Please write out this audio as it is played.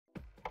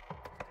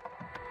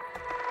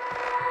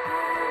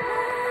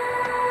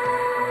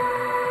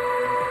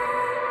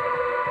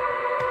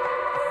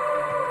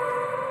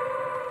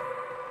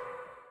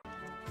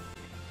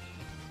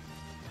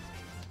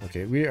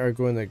Okay, we are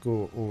going to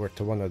go over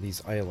to one of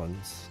these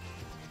islands.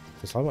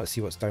 Because I want to see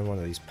what's down one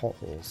of these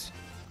potholes.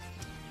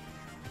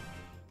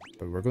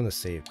 But we're going to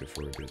save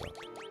before we do that.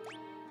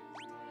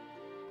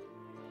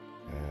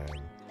 There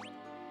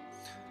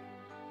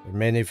are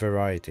many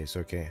varieties,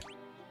 okay.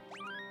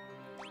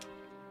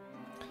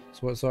 So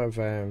what sort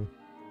of,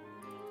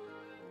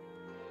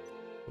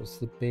 what's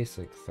the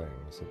basic thing?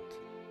 Is it...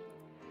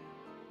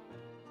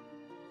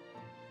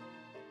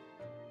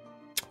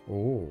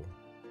 Oh.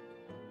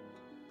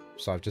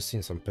 So I've just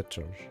seen some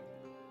pictures.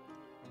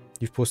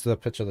 You've posted a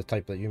picture of the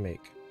type that you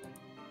make.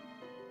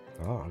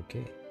 Ah,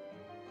 okay.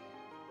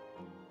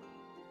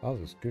 That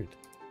was good.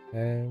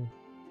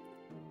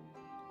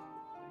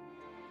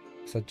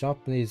 It's a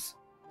Japanese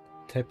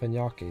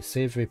teppanyaki,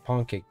 savory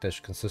pancake dish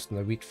consisting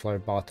of wheat flour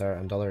batter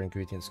and other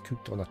ingredients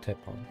cooked on a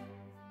teppan.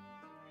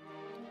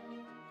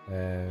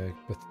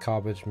 With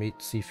cabbage, meat,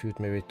 seafood,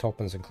 maybe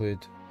toppings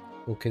include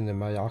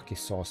okonomiyaki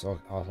sauce.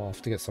 I'll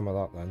have to get some of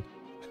that then.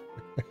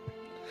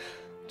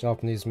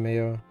 Japanese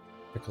mayo,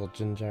 pickled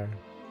ginger.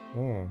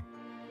 Oh,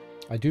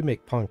 I do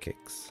make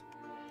pancakes.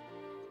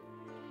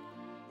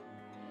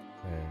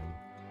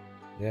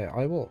 Yeah,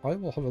 I will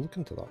have a look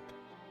into that.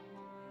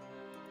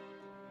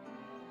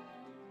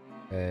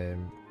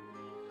 I'm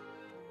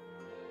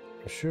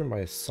sure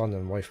my son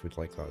and wife would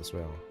like that as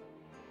well.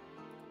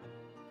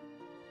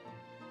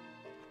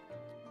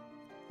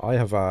 I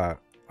have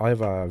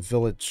a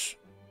village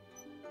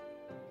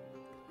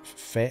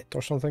fete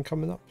or something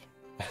coming up.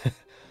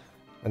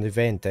 An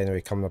event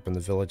anyway coming up in the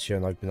village here,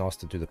 and I've been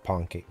asked to do the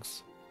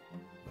pancakes.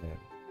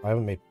 I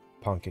haven't made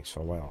pancakes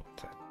for a while.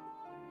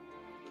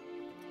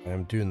 I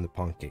am doing the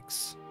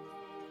pancakes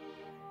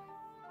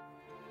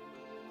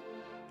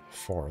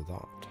for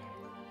that.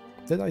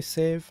 Did I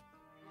save?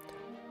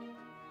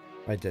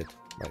 I did.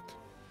 Right.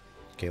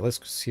 Okay, let's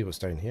see what's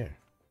down here.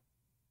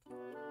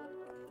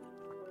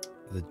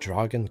 The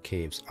Dragon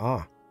Caves.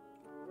 Ah.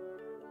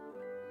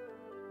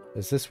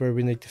 Is this where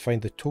we need to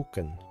find the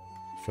token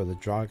for the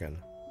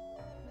dragon?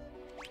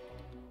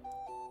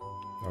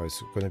 Oh,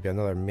 it's going to be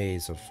another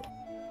maze of...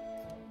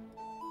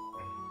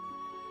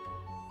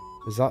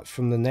 Is that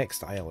from the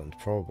next island?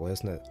 Probably,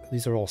 isn't it?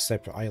 These are all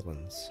separate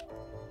islands.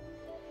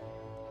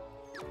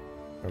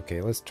 Okay,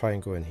 let's try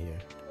and go in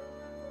here.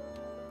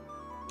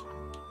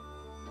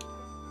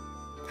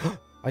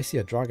 I see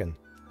a dragon.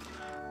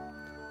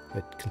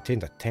 It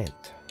contained a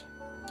tent.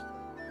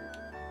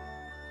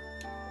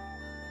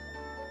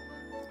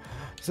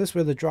 Is this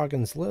where the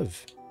dragons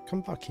live?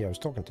 Come back here, I was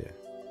talking to you.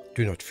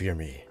 Do not fear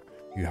me.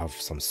 You have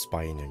some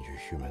spine in you,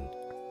 human.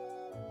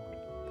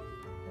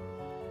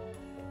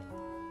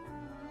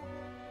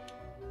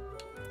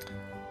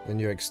 In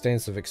your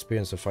extensive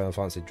experience of Final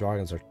Fantasy,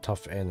 dragons are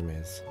tough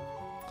enemies.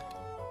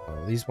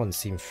 Oh, these ones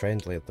seem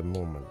friendly at the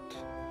moment.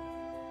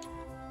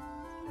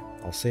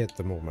 I'll say at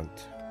the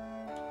moment.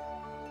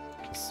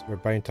 We're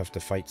bound to have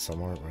to fight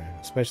some, aren't we?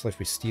 Especially if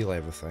we steal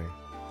everything.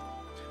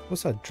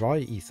 What's that dry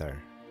ether?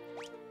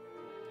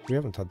 We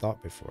haven't had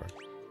that before.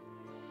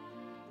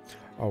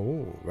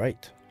 Oh,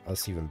 right.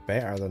 That's even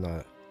better than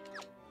a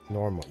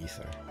normal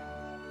ether.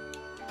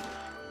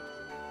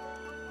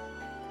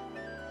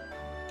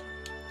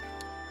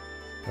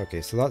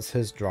 Okay, so that's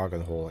his dragon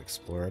hole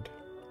explored.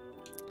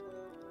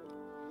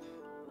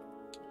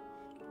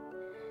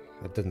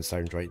 That didn't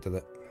sound right, did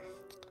it?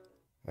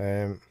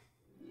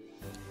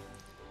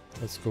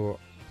 Let's go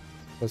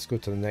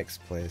to the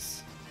next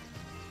place.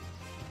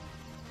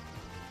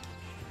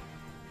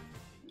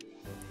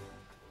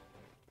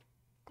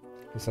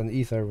 It's an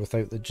ether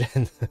without the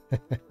gin.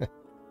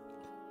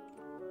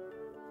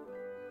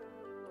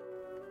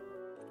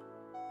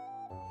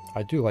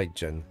 I do like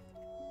gin.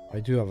 I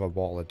do have a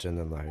bottle of gin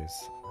in the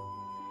house.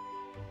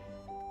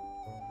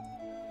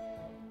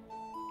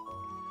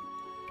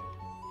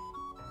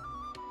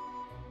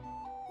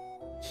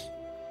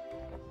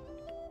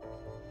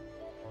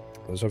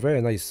 There's a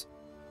very nice,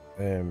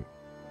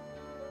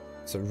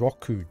 it's a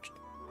Roku,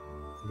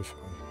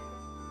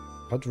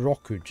 had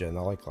Roku gin,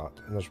 I like that.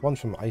 And there's one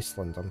from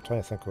Iceland, I'm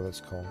trying to think what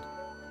it's called.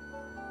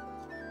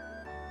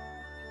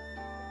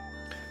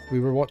 We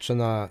were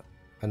watching an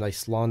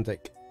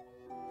Icelandic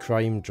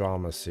crime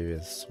drama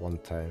series one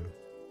time,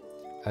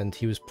 and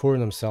he was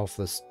pouring himself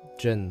this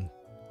gin,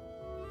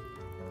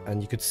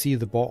 and you could see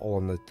the bottle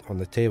on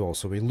the table,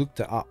 so we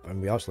looked it up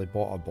and we actually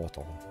bought a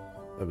bottle.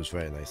 It was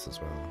very nice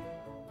as well.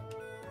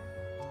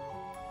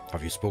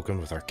 Have you spoken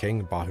with our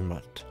king,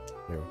 Bahamut?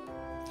 You know,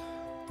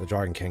 the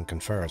Dragon King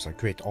confers a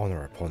great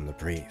honor upon the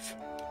brave.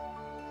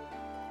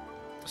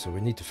 So we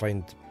need to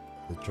find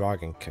the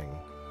Dragon King.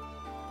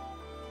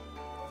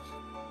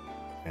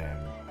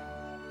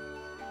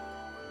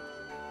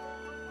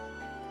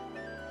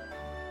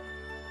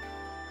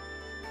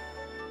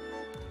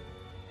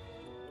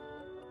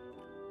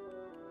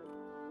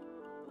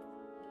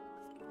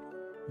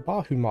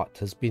 Bahamut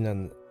has been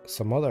in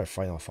some other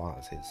Final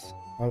Fantasies.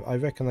 I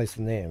recognise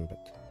the name,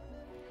 but...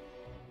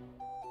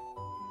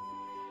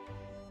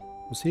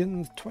 Was he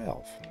in the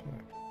 12?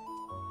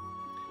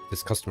 It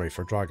is customary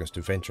for dragons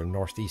to venture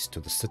northeast to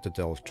the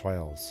Citadel of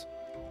Trials.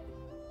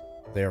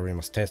 There, we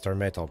must test our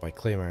metal by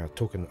claiming a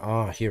token.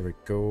 Ah, here we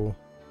go.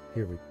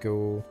 Here we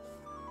go.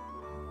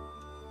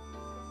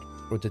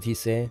 What did he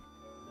say?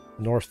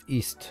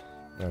 Northeast.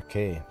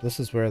 Okay, this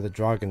is where the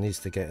dragon needs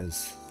to get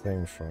his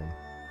thing from.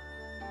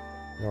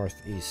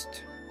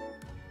 Northeast.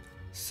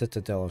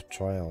 Citadel of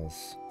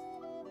Trials.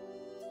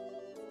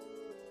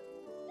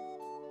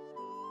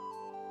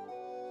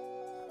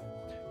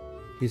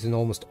 He's in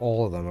almost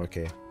all of them,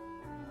 okay.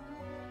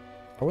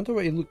 I wonder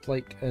what he looked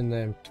like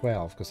in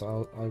 12, because I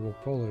will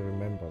probably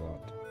remember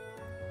that.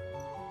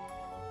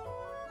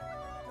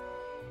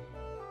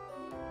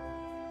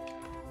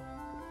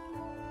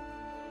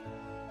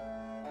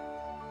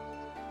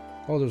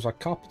 Oh, there's a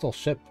capital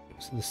ship,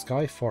 the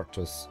Sky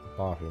Fortress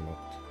Bahamut.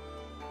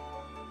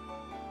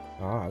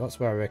 Ah, that's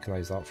where I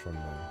recognise that from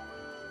now.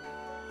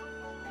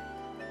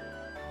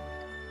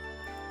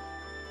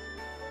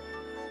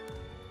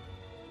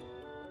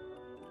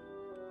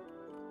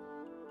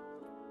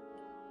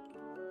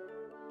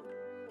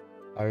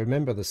 I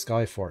remember the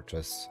Sky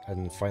Fortress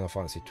in Final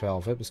Fantasy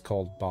XII. It was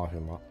called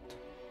Bahamut.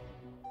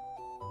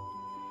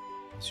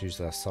 It's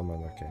usually a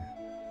summon, okay.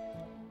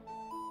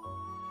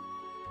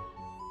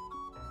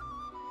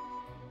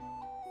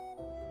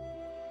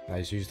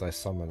 It's usually a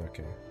summon,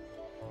 okay.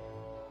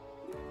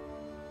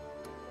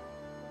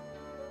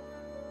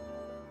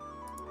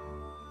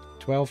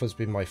 XII has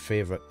been my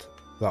favourite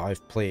that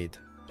I've played.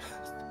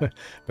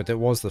 But it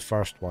was the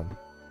first one.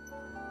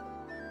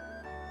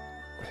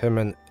 Him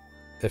and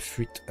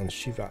Ifrit and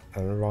Shiva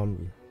and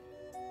Ramu.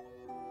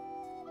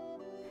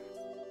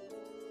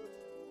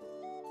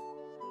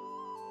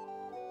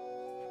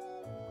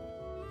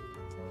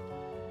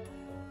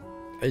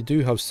 I do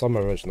have some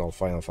original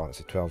Final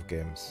Fantasy XII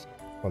games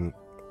on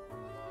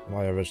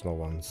my original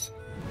ones.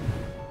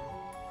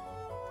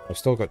 I've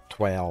still got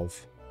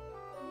 12.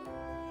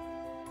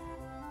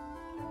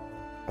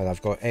 And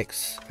I've got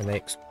X and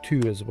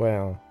X2 as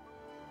well.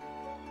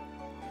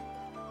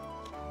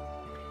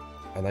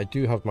 And I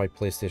do have my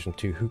PlayStation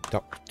 2 hooked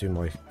up to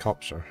my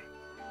capture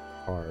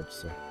card,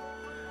 so.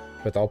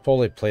 But I'll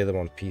probably play them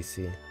on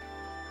PC.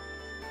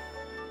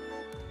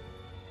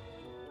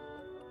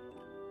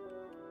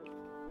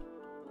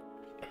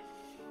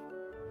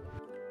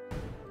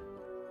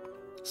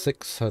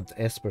 Six had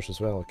Espers as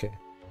well, okay.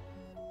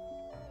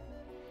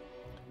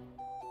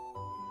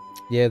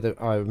 Yeah,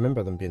 I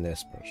remember them being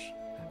Espers.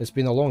 It's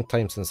been a long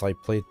time since I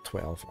played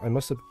 12.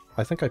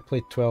 I think I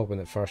played 12 when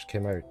it first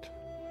came out.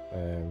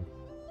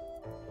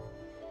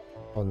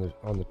 On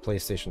the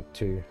PlayStation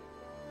 2.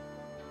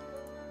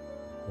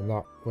 And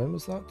that, when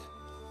was that?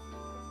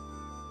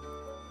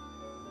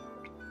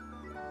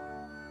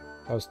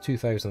 That was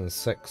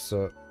 2006,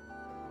 so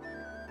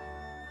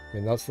I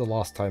mean that's the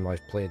last time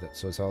I've played it,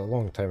 so it's a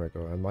long time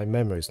ago, and my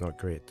memory's not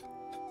great.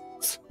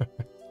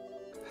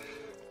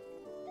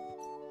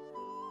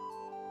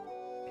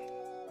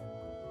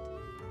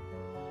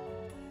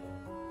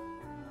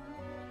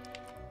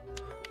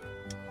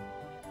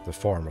 The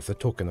form of the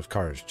token of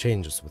courage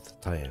changes with the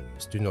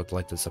times. Do not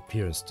let its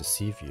appearance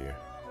deceive you.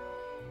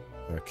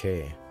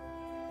 Okay.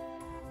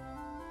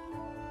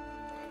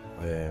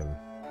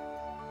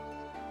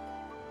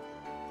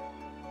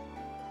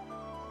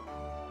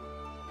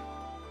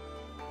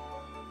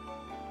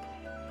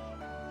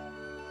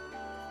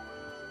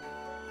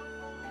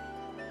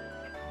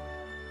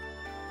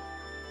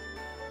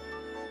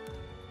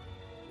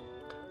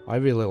 I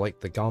really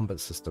liked the gambit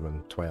system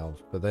in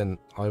 12, but then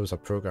I was a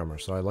programmer,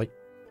 so I liked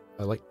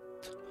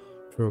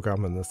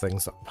programming the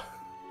things up.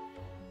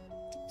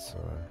 So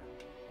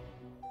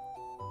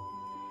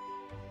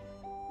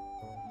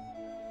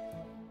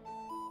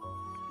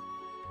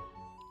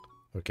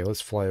okay,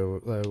 let's fly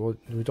over.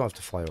 We don't have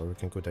to fly over, we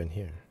can go down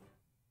here.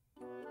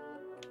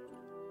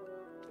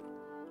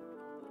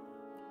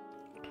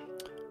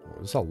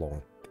 Oh, it's a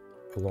long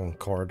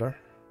corridor.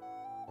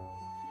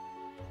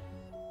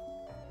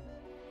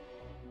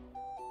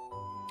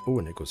 Oh,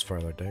 and it goes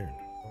further down.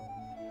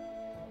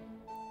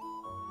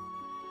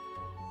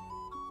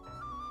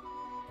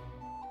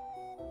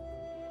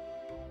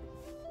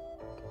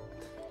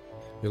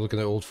 You're looking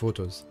at old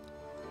photos.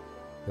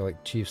 They're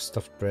like cheap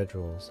stuffed bread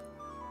rolls.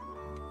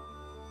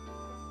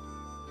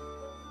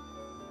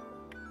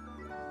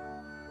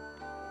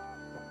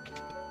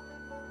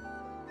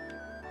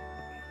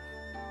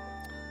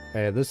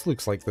 This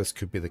looks like this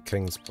could be the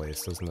king's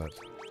place, doesn't it?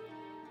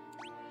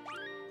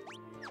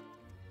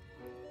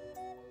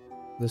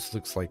 This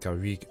looks like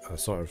a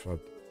sort of a...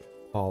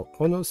 Oh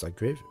no, it's a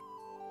grave.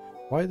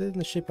 Why are they in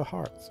the shape of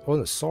hearts? Oh,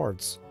 and it's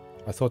swords.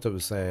 I thought it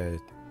was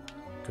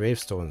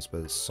gravestones,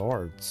 but it's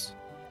swords.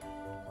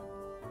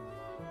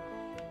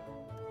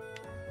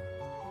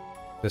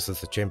 This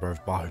is the chamber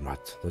of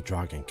Bahamut, the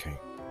Dragon King.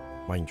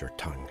 Mind your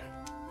tongue.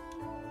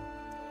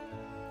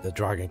 The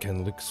Dragon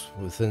King looks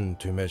within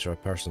to measure a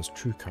person's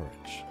true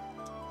courage.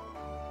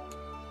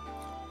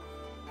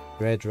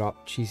 Bread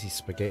wrapped cheesy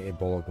spaghetti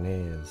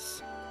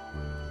bolognese.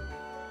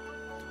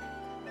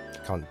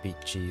 Can't beat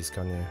cheese,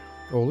 can you?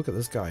 Oh, look at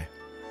this guy.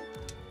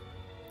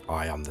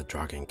 I am the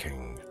Dragon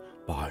King,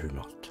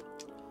 Bahamut.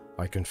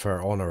 I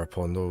confer honor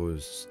upon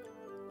those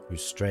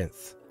whose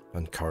strength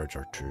and courage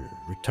are true.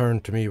 Return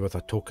to me with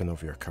a token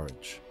of your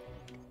courage.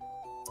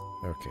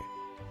 Okay.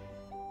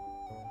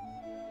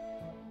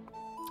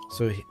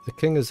 So the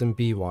king is in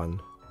B1.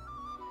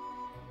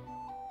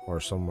 Or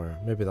somewhere.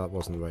 Maybe that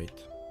wasn't right.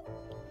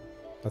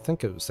 I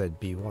think it said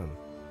B1.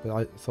 But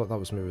I thought that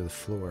was maybe the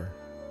floor.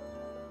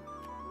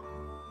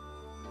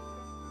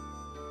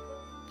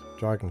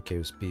 Dragon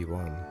Cave's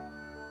B1.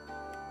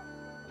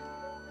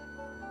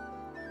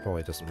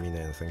 Probably doesn't mean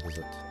anything, does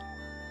it?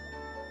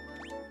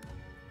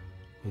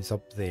 He's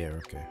up there,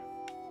 okay.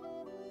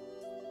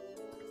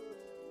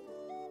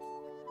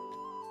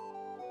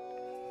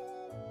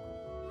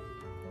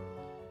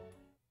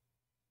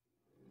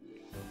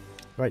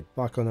 Right,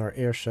 back on our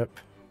airship.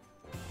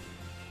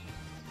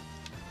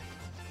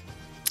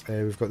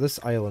 We've got this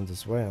island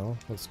as well.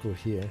 Let's go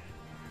here.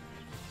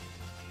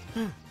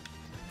 Can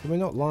we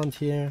not land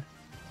here?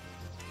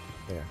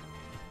 There.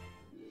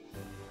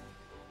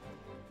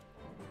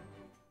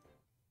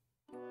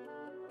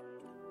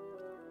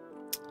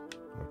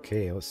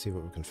 Okay, let's see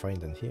what we can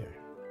find in here.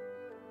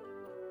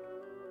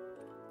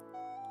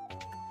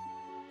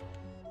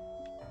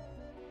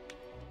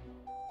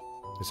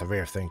 It's a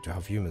rare thing to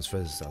have humans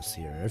visit us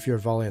here. If you're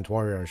valiant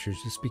warriors, you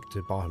should speak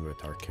to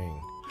Bahamut, our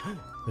king.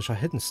 There's a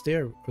hidden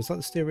stair. Was that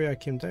the stairway I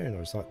came down,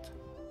 or is that...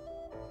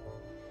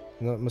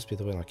 No, it must be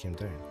the one I came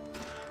down.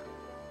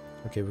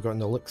 Okay, we've got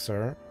an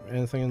elixir.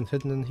 Anything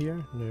hidden in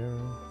here?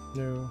 No.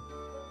 No.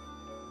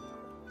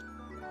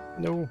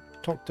 No.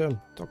 Talk to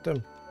him. Talk to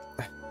him.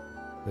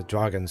 The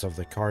dragons of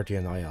the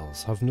Cardian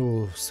Isles have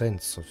no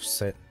sense of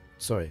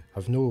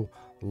have no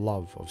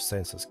love of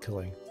senseless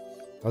killing.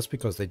 That's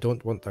because they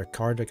don't want their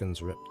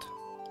cardigans ripped.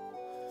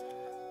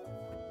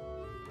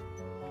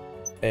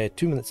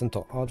 2 minutes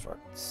into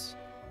adverts.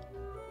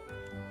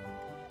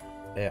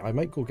 I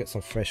might go get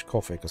some fresh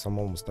coffee because I'm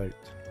almost out.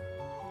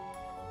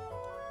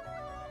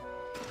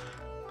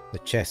 The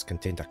chest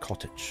contained a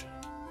cottage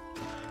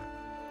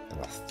and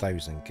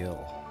 1,000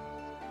 gil.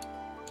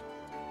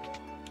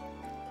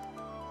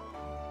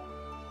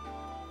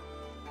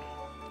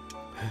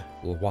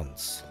 Well,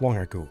 once, long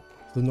ago,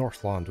 the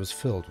Northland was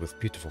filled with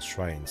beautiful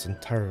shrines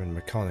and towering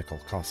mechanical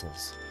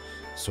castles.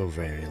 So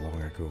very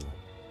long ago.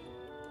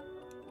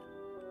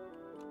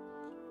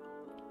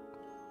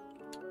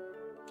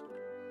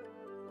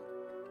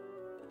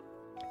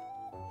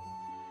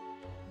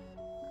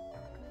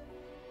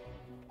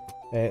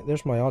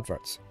 There's my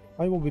adverts.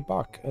 I will be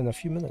back in a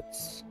few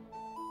minutes.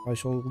 I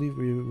shall leave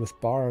you with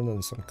Baron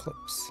and some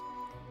clips.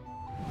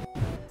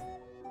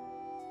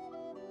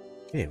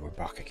 Okay, we're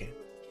back again.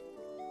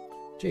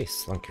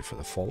 Jace, thank you for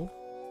the follow.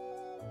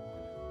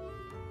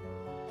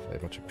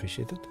 Very much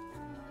appreciated.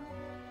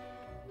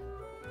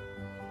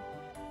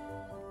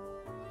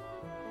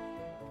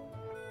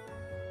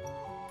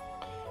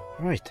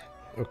 Right,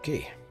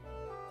 okay.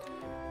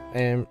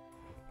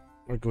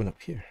 We're going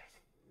up here.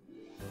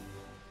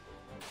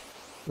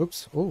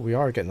 Oops, oh, we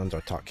are getting under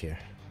attack here.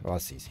 Well,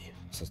 that's easy.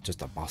 This is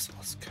just a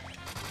basilisk.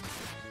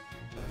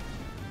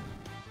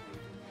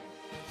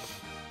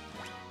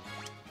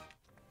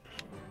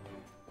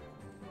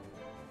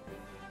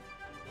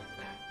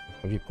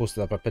 Have you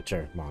posted up a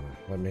picture, Mana?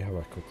 Let me have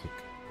a quick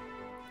look.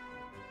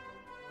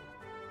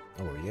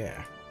 Oh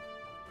yeah.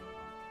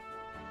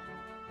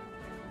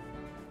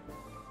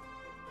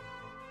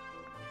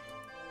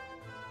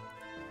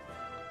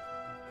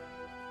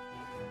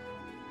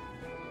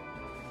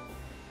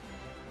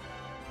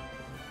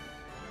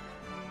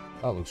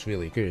 That looks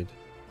really good.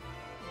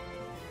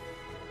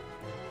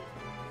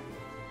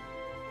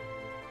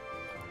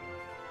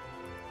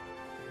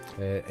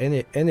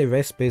 Any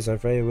recipes are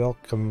very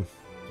welcome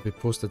to be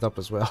posted up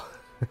as well.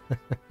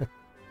 That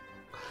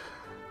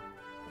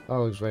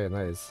looks very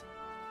nice.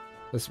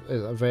 This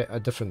is a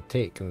different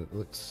take, and it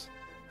looks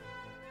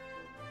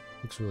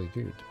really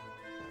good.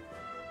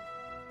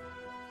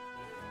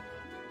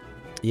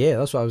 Yeah,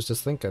 that's what I was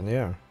just thinking.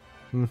 Yeah.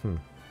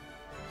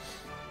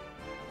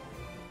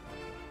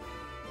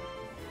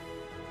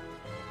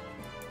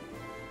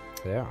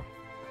 Yeah.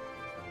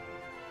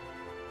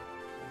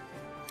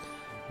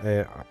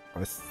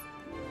 I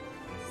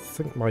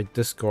think my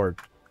Discord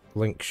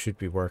link should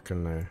be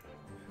working now.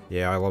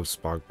 Yeah, I love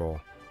Spagball.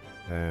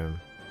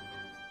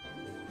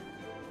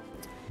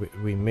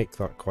 We make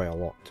that quite a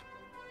lot.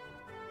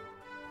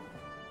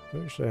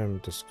 Where's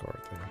Discord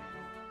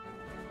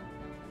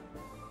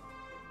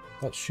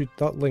there?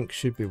 That link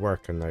should be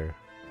working now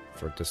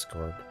for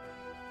Discord.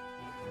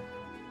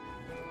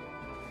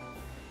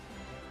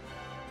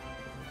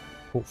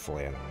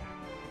 Hopefully,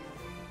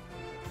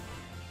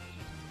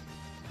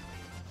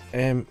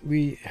 anyway.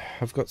 We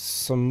have got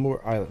some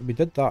more island. We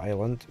did that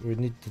island. We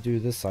need to do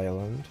this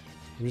island.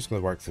 We're just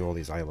going to work through all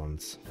these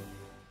islands.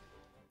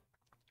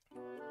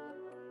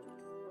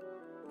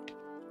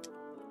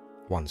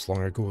 Once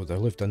long ago, there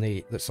lived an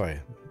age.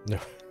 Sorry, no.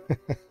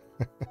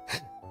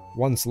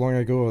 Once long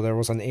ago, there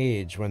was an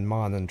age when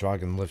man and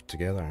dragon lived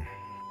together.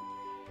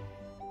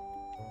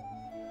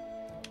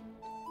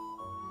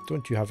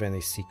 Don't you have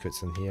any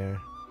secrets in here?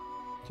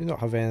 Do you not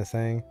have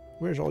anything?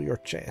 Where's all your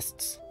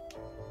chests?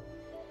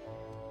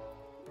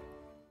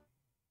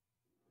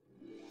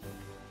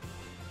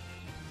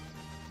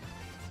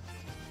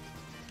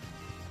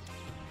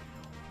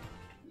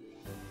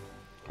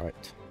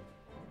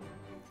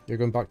 You're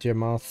going back to your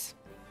maths?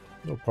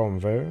 No problem,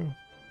 Vero.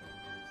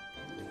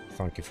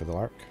 Thank you for the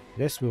lark.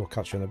 Yes, we will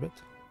catch you in a bit.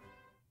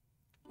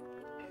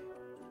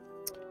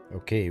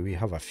 Okay, we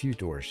have a few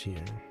doors here.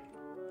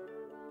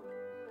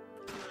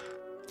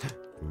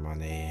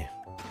 Money.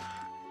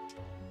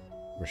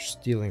 We're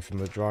stealing from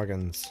the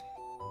dragons.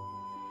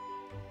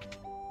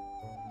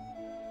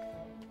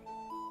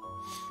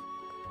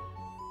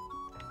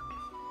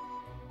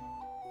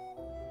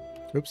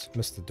 Oops,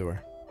 missed the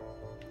door.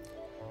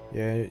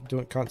 Yeah,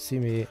 can't see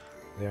me.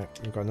 Yeah,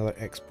 we've got another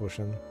X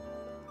potion.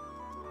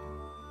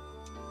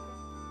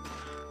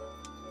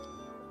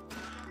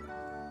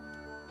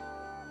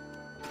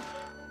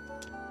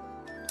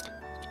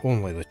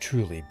 Only the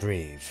truly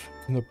brave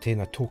can obtain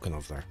a token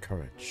of their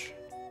courage.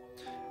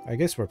 I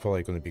guess we're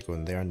probably going to be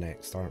going there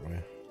next, aren't we?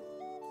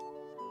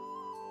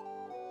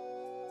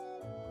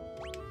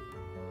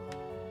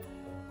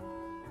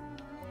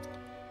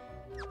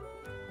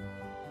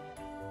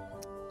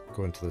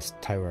 Going to this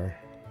tower.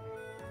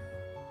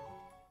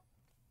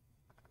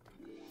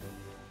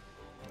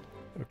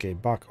 Okay,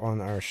 back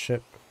on our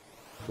ship.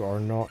 Or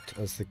not,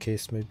 as the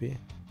case may be.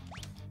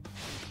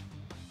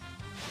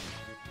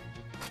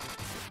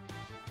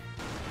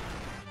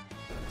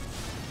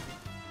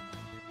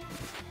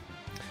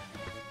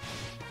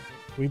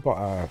 We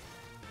bought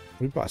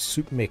a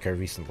soup maker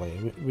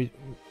recently.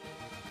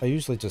 I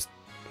usually just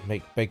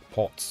make big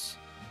pots,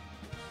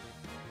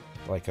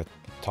 like a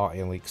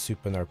tarty leek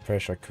soup in our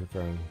pressure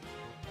cooker,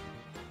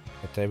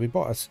 but we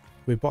bought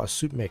a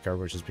soup maker,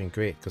 which has been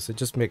great because it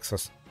just makes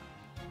us.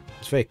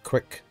 It's very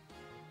quick,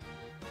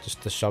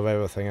 just to shove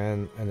everything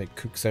in, and it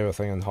cooks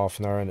everything in half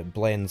an hour, and it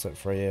blends it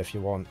for you if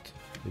you want.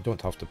 You don't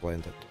have to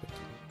blend it, but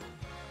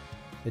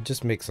it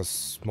just makes a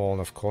small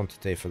enough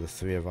quantity for the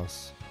three of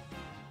us.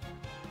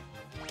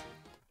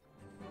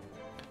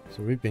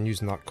 So we've been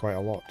using that quite a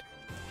lot.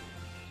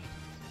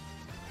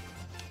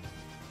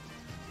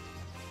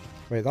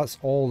 Wait, that's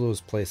all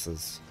those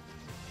places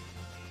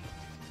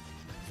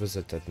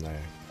visited now.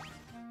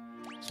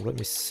 So let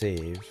me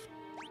save.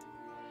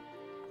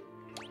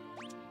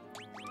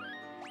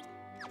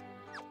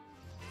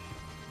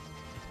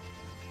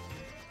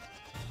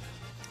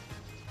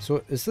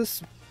 So is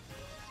this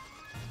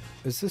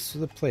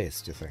the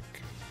place, do you think?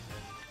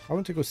 I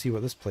want to go see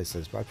what this place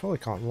is, but I probably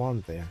can't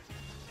land there.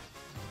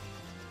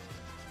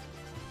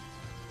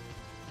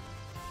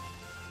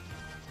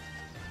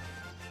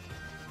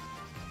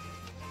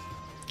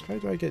 How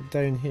do I get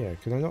down here?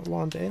 Can I not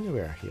land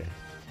anywhere here?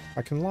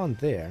 I can land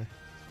there,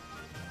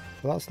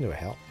 but that's no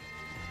help.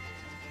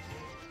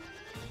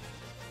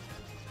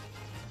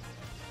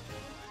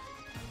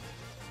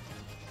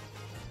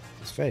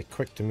 It's very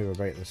quick to move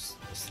about this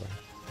thing.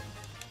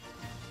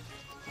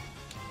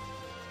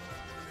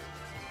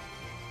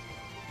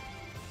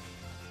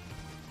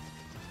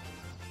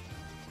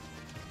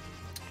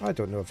 I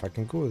don't know if I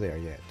can go there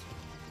yet.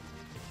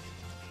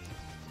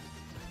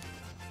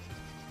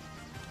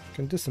 I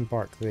can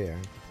disembark there.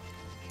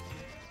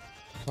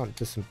 Can't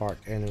disembark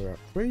anywhere.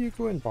 Where are you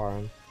going,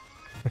 Baron?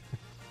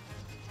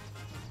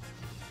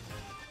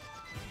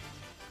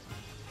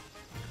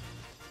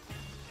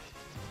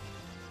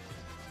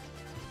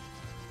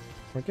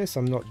 I guess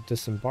I'm not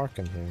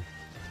disembarking here.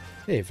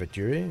 Hey,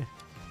 Viduri.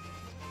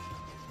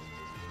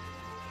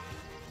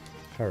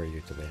 How are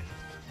you today?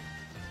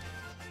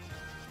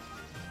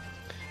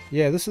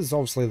 Yeah, this is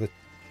obviously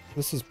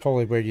this is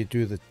probably where you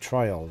do the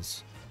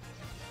trials.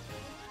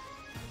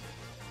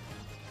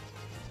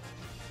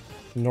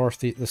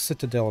 The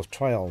Citadel of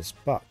Trials,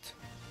 but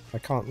I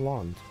can't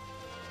land.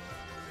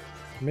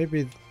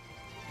 Maybe...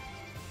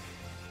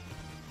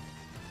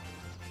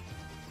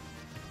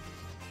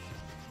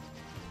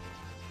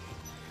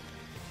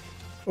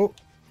 Oh,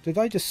 did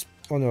I just...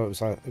 Oh no,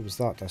 it was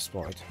that I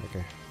spotted.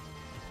 Okay.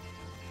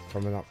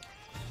 Coming up.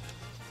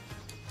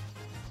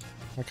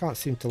 I can't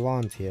seem to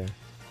land here.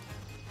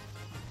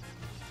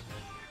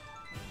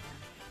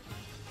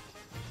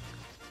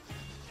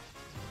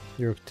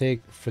 Your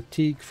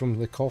fatigue from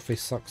the coffee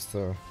sucks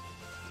though.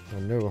 Oh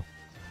no.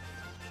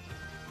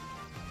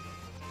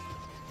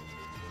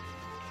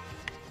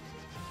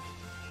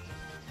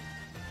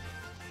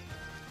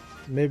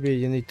 Maybe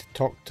you need to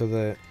talk to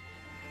the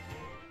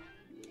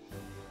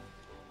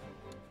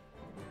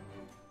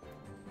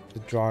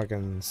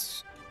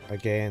dragons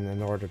again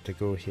in order to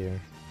go here.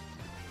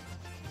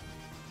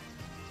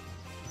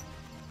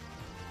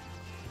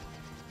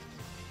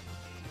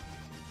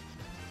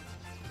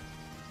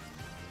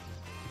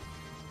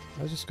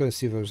 I was just going to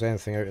see if there was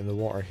anything out in the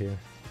water here.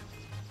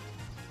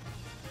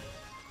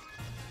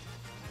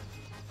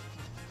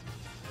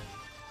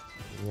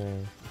 No.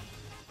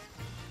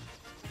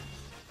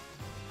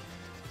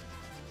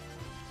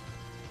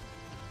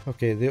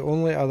 Okay, the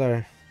only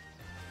other...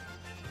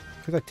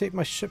 Could I take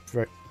my ship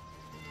right?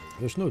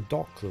 There's no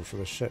dock though for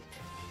the ship.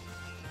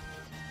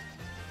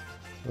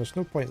 There's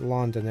no point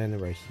landing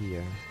anywhere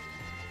here.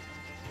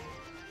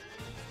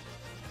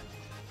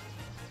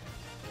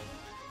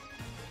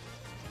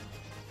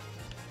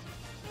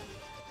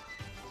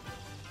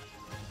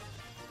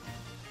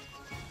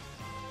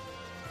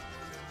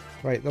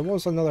 Right, there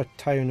was another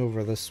town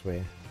over this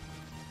way.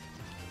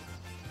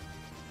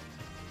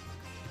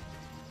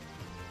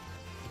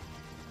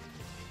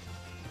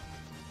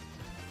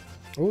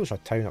 Oh, there's a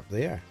town up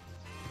there.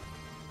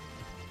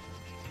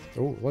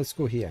 Oh, let's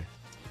go here.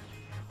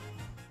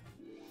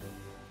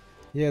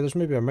 Yeah, there's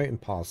maybe a mountain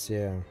pass,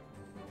 yeah.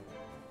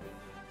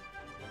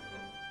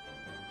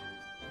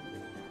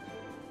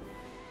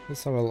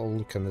 Let's have a little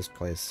look in this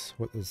place.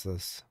 What is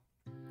this?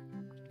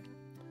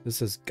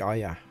 This is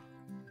Gaia.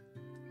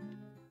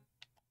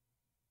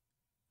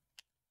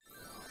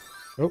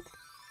 Oh,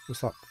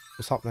 what's up?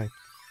 What's happening?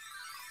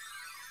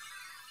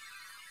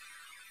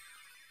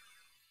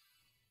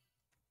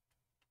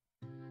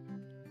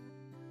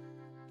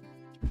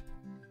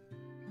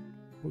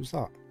 What was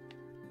that?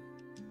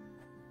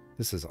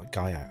 This is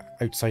Gaia.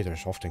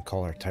 Outsiders often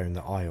call our town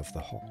the Eye of the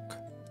Hawk.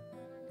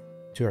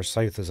 To our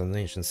south is an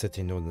ancient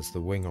city known as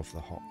the Wing of the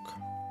Hawk.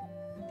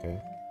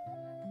 Okay.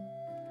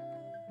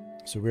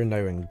 So we're now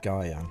in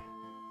Gaia.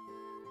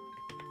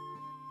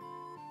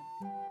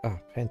 Ah,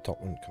 pen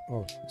top one.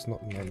 Oh, it's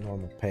not my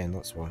normal pen,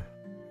 that's why.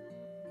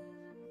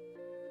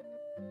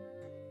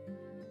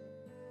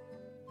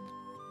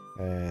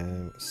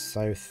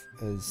 South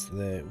is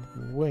the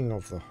Wing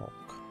of the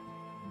Hawk.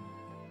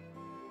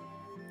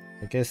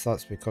 I guess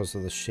that's because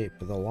of the shape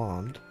of the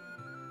land.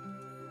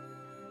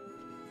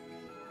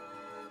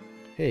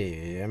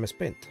 Hey, I'm a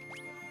spent.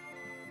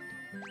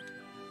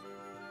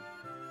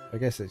 I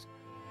guess it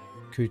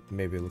could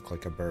maybe look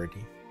like a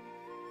birdie.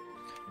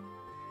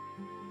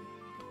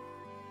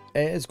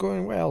 It's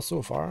going well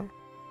so far.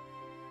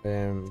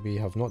 We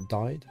have not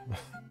died.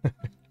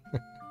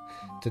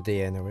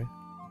 Today anyway.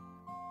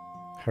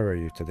 How are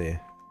you today?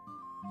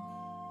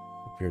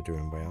 Hope you're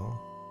doing well.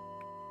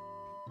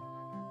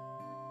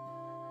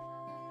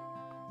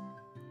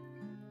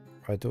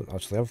 I don't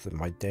actually have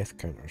my death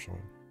counters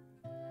on.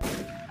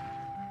 Did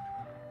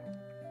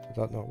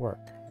that not work?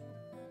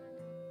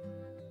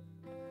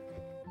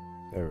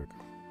 There we go.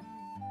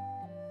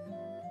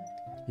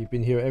 You've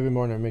been here every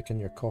morning making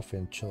your coffee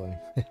and chilling.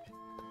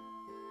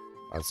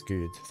 That's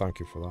good.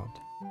 Thank you for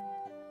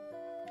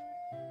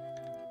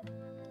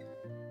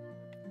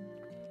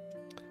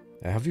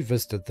that. Have you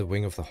visited the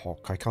Wing of the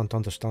Hawk? I can't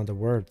understand a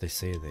word they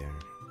say there.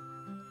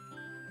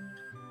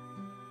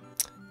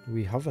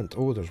 We haven't.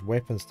 Oh, there's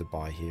weapons to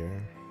buy here.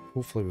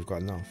 Hopefully we've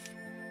got enough.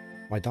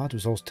 My dad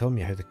was always telling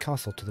me how the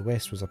castle to the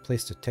west was a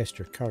place to test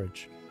your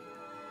courage.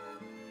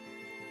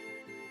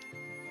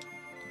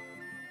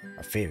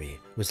 A fairy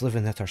was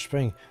living at our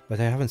spring, but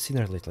I haven't seen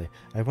her lately.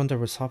 I wonder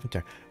what's happened to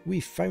her. We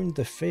found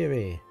the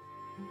fairy!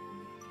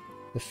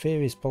 The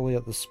fairy's probably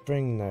at the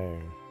spring now.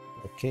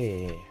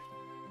 Okay.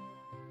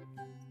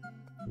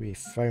 We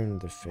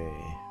found the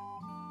fairy.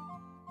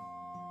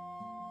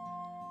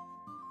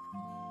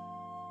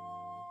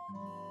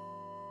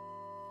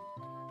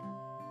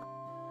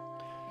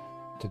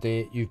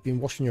 Today you've been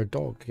washing your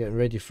dog, getting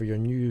ready for your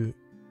new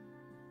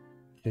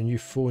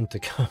phone to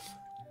come.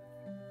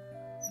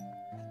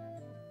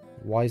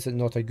 Why is it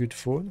not a good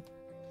phone?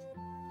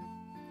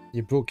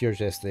 You broke yours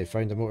yesterday,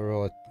 found a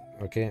Motorola.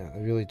 Okay, I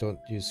really don't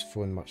use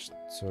phone much,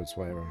 so it's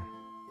whatever.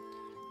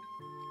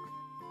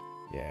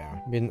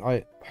 Yeah, I mean,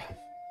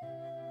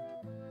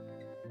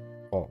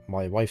 oh,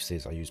 my wife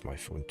says I use my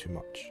phone too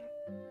much.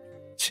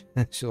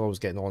 She's always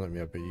getting on at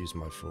me about using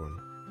my phone.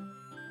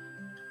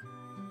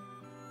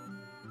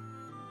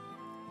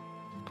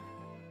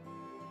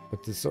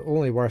 But it's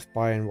only worth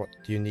buying what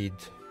you need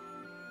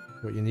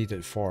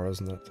it for,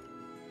 isn't it?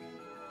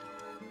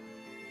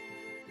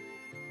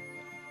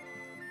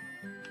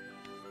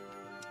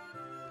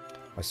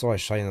 I saw a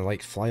shining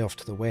light fly off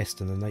to the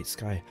west in the night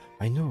sky.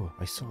 I know,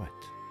 I saw it.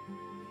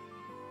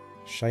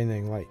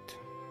 Shining light.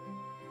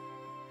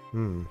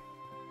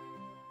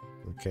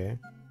 Okay.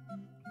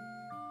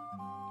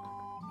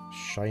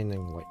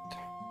 Shining light.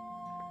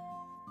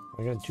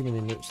 I got too many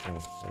notes now.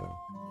 So.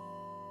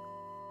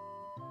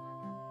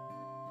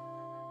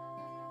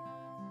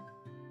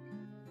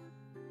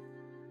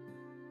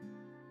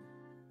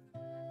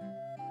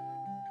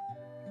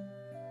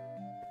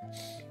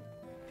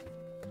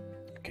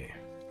 Okay.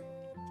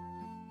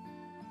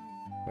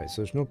 Right,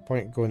 so there's no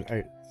point going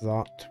out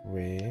that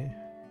way.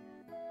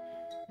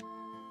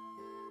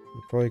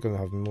 We're probably going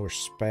to have more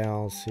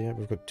spells here.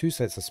 We've got 2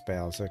 sets of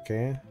spells,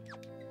 okay.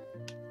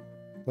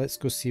 Let's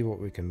go see what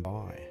we can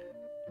buy.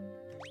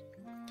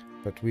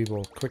 But we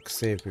will quick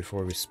save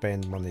before we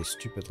spend money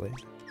stupidly.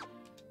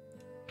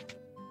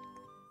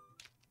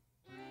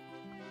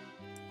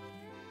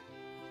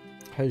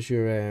 How's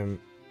your,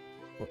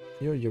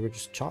 you were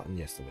just chatting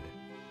yesterday.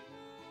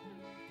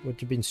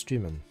 What you been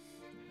streaming?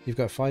 You've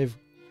got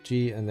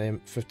 5G and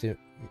then 50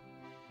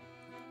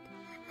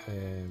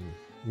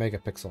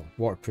 megapixel,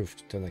 waterproof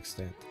to an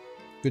extent.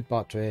 Good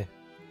battery,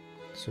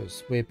 so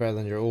it's way better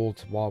than your old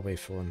Huawei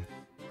phone.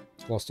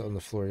 Lost it on the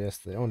floor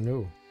yesterday. Oh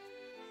no,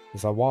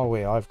 it's a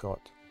Huawei I've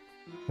got.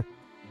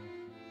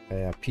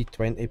 A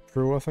P20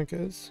 Pro, I think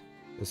it is.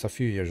 It's a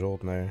few years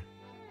old now.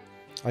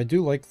 I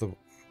do like it though.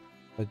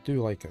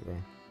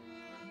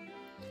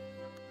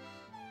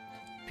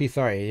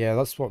 P30, yeah,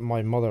 that's what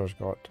my mother's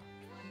got.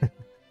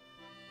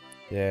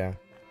 Yeah.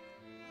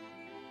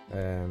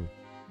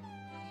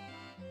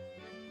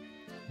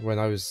 When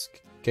I was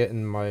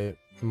getting my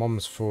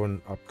mum's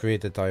phone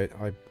upgraded,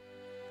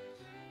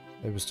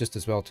 it was just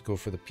as well to go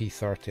for the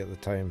P30 at the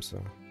time, so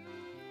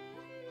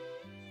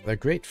they're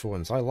great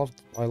phones. I love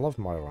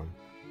my one.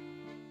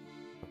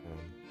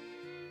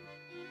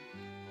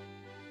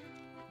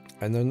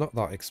 And they're not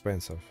that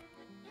expensive.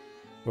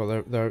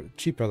 Well, they're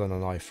cheaper than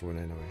an iPhone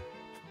anyway.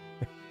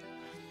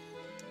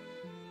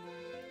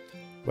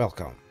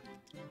 Welcome.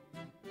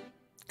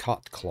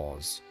 Cat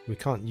claws. We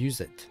can't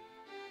use it.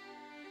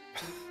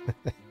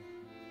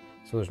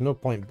 So there's no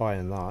point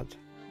buying that,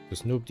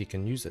 because nobody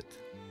can use it.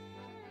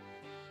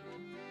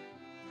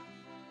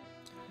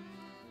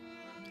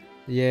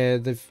 Yeah,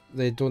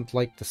 they don't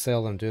like to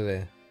sell them, do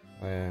they?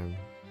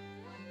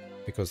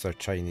 Because they're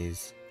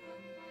Chinese.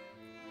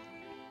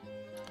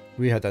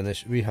 We had an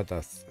issue. We had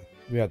a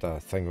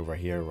thing over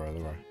here where they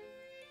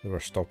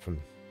were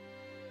stopping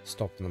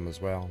them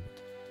as well.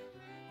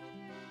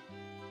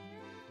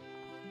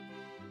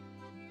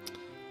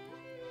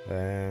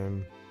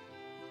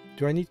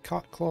 Do I need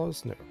cat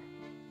claws? No.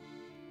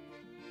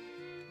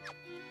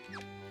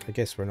 I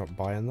guess we're not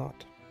buying that.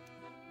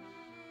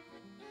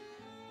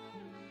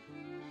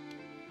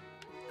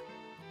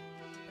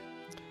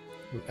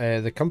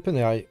 The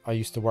company I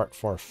used to work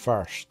for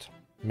first,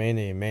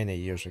 many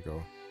years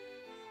ago,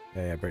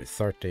 about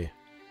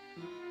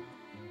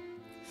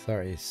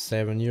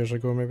 37 years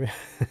ago maybe,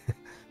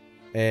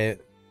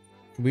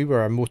 we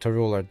were a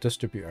Motorola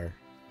distributor.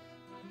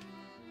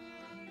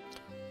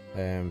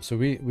 So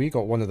we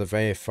got one of the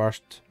very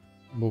first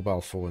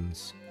mobile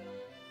phones.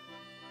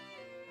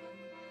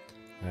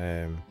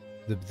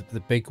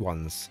 The big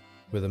ones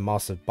with a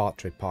massive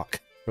battery pack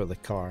for the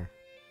car.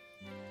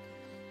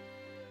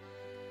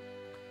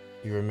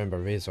 You remember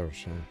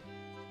Razors, yeah.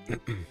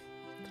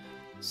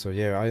 So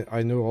yeah,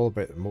 I know all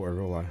about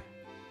Motorola.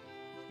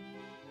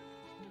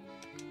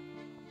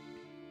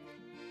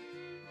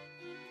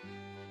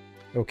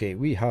 Okay,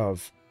 we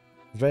have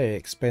very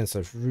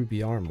expensive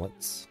ruby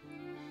armlets.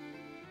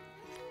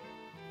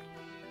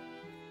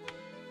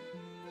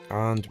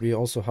 And we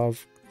also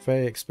have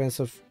very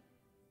expensive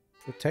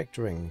protect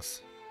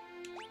rings.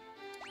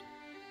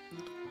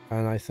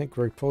 And I think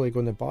we're probably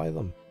going to buy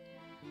them.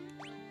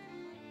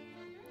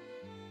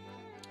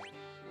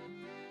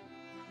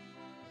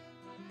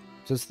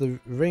 Does the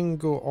ring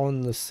go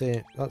on the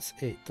same? That's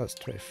 8, that's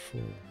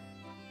 24.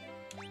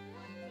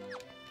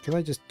 Can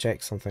I just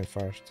check something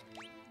first?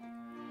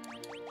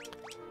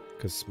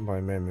 Because my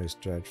memory is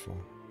dreadful.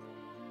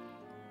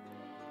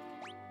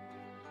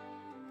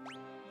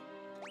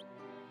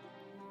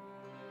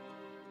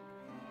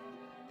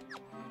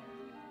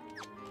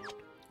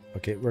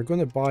 Okay, we're going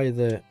to buy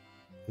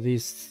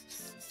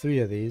these 3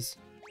 of these.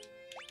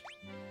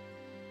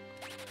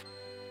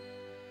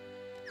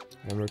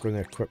 And we're going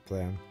to equip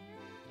them.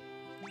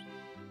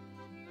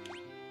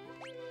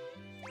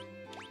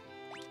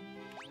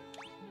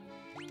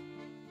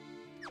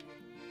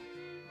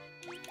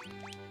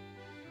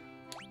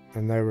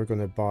 And now we're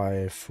going to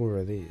buy 4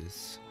 of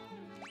these.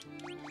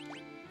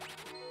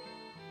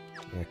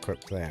 And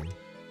equip them.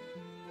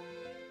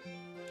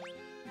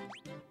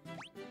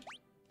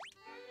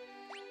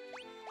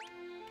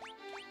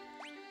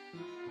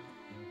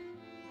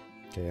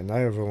 Okay, and now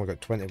I've only got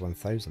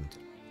 21,000.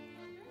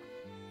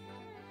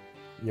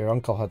 Your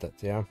uncle had it,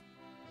 yeah?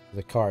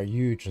 The car,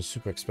 huge and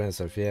super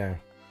expensive, yeah.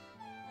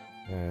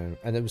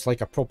 And it was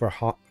like a proper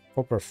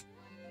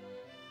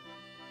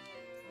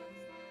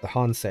the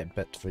handset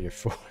bit for your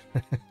phone.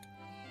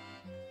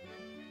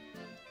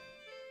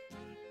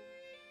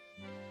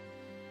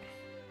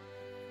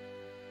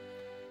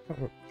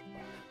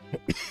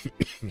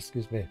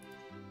 Excuse me.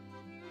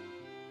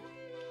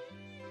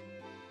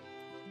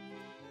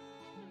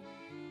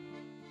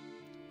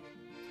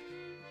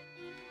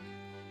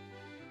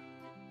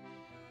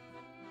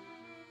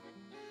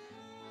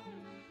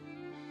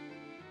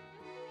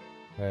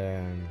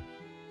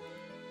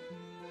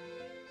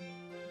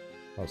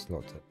 That's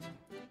not it.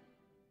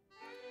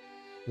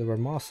 They were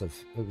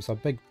massive. It was a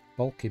big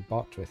bulky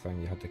battery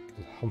thing you had to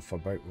humph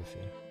about with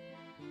you.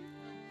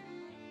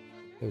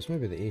 It was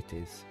maybe the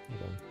 80s.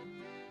 Hold on.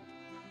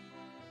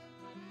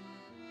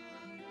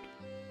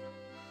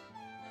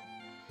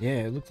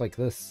 Yeah, it looked like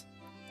this.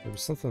 It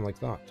was something like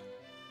that.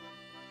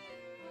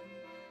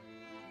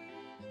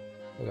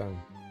 Hold on.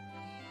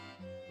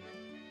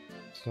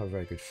 It's not a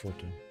very good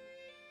photo.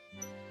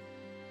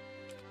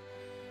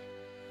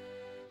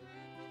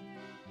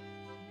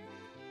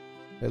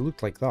 It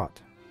looked like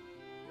that.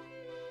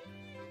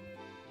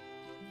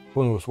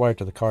 Phone was wired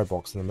to the car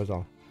box in the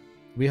middle.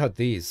 We had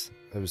these.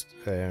 It was,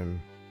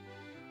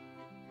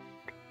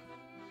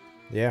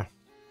 yeah.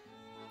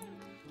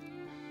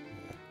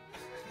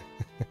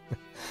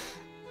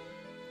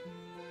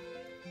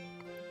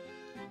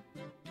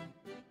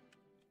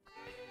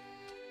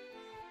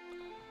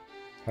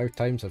 How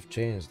times have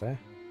changed, eh?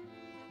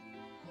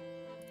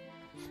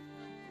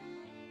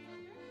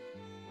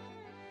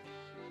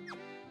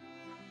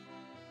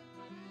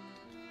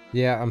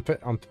 Yeah,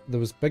 there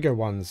was bigger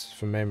ones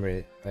from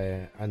memory,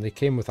 and they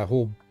came with a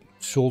whole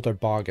shoulder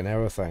bag and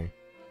everything.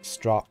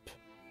 Strap,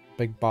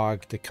 big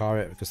bag to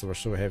carry it because they were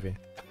so heavy.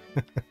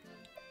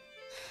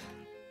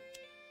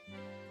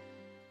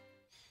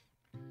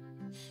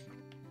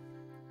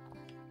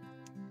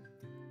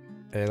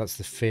 That's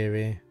the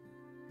ferry.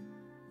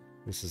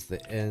 This is the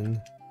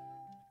inn.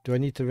 Do I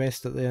need to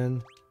rest at the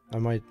inn?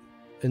 Am I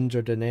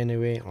injured in any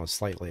way? Oh,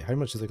 slightly. How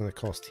much is it going to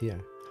cost here?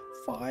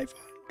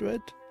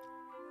 500?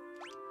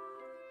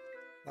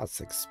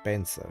 That's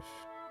expensive.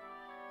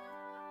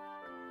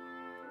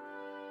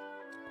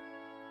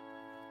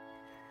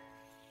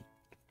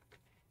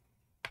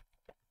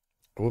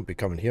 I won't be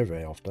coming here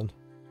very often.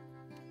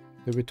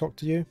 Did we talk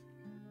to you?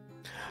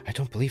 I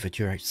don't believe it.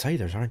 You're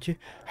outsiders, aren't you?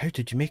 How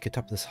did you make it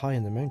up this high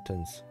in the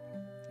mountains?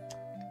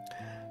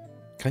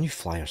 Can you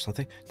fly or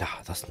something?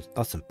 Nah,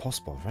 that's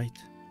impossible, right?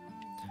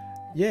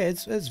 Yeah,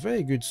 it's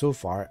very good so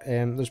far.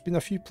 There's been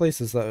a few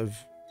places that have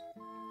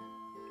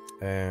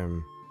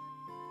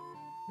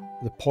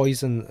the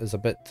poison is a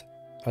bit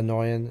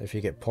annoying if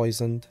you get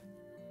poisoned,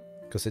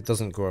 because it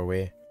doesn't go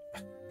away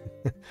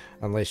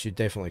unless you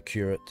definitely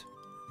cure it.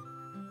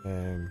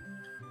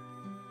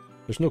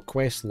 There's no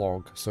quest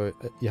log, so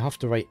you have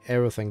to write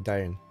everything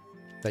down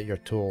that you're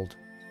told.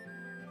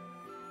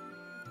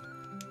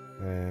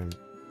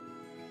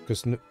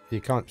 Because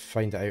you can't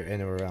find it out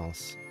anywhere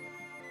else.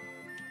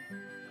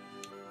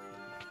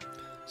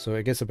 So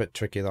it gets a bit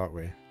tricky that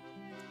way.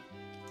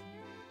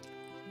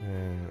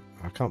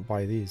 I can't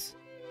buy these.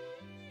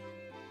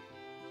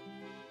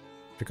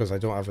 Because I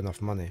don't have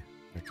enough money.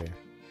 Okay.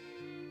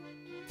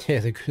 Yeah,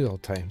 the good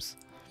old times.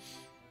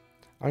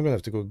 I'm gonna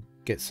have to go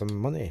get some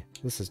money.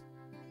 This is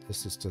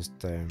just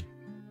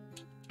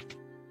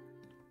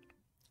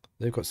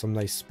they've got some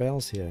nice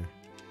spells here,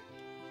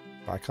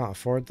 but I can't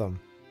afford them.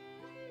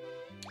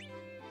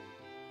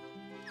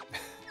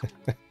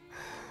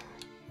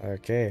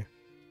 Okay.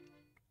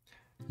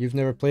 You've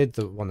never played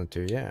the 1 and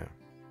 2, yeah.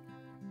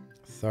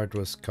 Third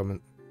was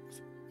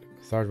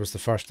the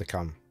first to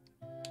come.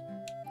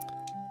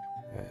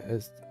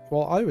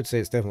 Well, I would say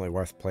it's definitely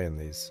worth playing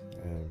these.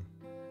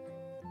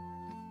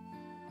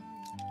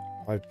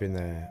 I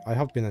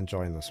have been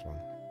enjoying this one.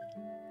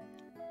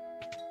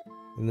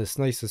 And it's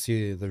nice to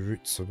see the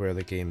roots of where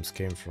the games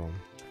came from.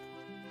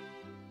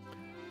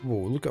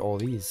 Whoa, look at all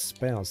these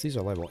spells. These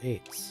are level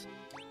 8s.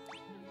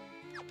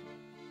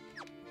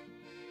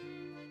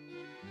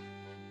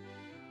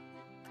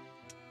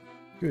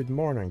 Good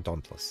morning,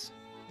 Dauntless.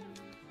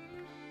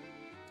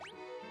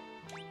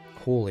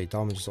 Holy,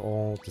 damages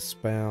all the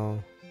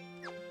spell.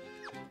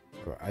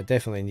 I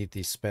definitely need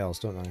these spells,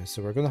 don't I?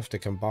 So we're going to have to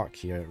come back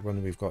here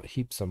when we've got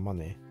heaps of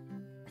money.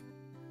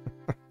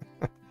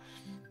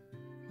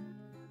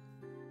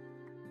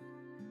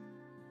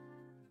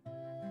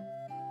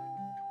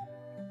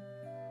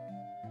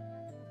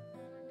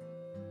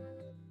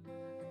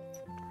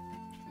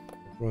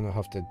 We're going to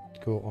have to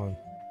go on.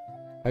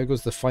 How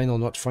goes the final,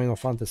 not Final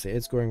Fantasy?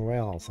 It's going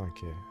well,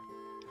 thank you.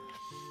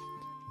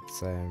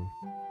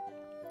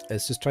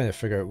 It's just trying to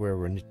figure out where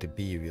we need to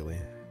be, really.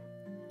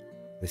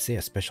 They say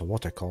a special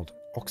water called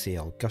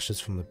Oxyel gushes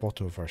from the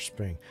bottom of our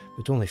spring,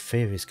 but only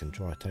fairies can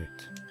draw it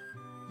out.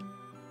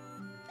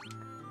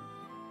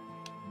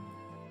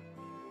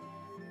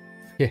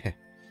 Yeah.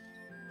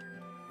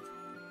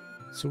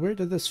 So where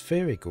did this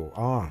fairy go?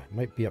 Ah, it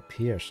might be up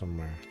here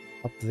somewhere.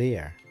 Up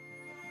there.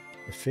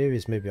 The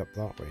fairies may be up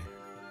that way.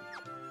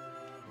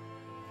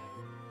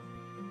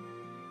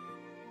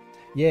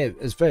 Yeah,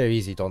 it's very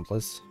easy,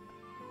 Dauntless.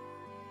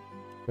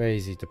 Very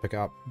easy to pick it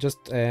up.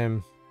 Just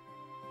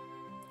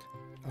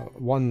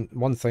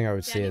one thing I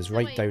would say is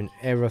write down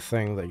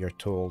everything that you're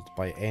told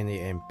by any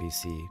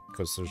NPC,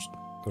 because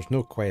there's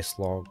no quest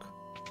log.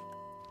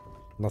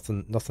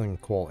 Nothing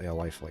quality of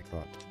life like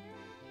that.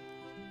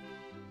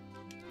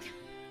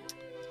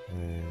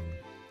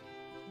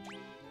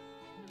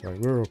 Right,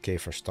 we're okay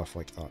for stuff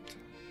like that.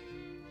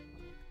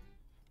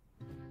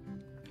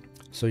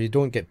 So you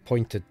don't get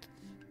pointed.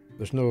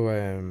 There's no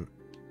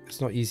it's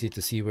not easy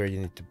to see where you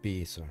need to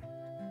be, so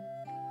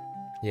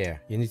yeah,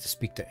 you need to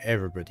speak to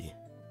everybody.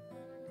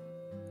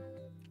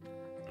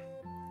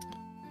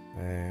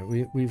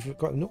 We've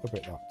got a note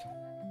about that.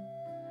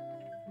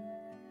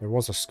 There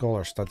was a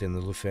scholar studying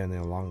the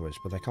Lithuanian language,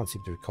 but I can't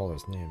seem to recall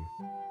his name.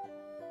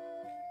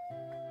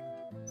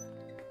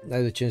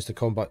 Now they changed the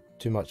combat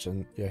too much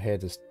and your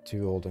head is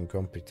too old and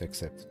grumpy to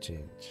accept the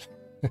change.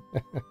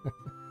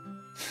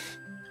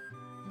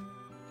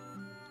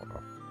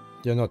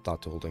 You're not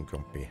that old and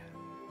grumpy.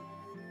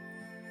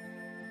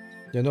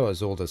 You're not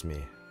as old as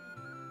me.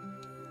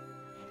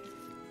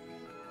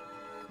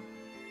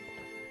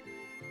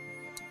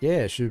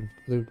 Yeah,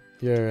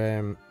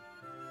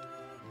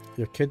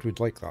 your kid would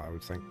like that, I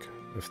would think,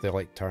 if they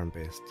like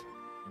turn-based.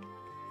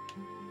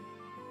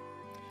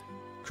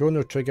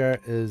 Chrono Trigger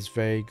is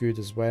very good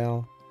as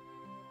well.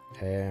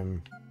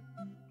 It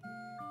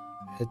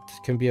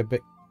can be a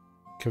bit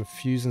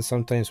confusing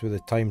sometimes with the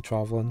time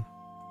traveling,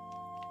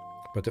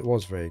 but it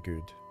was very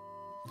good.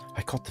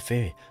 I caught the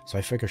fairy, so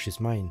I figure she's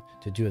mine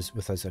to do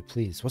with as I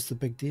please. What's the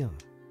big deal?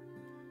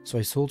 So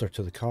I sold her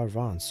to the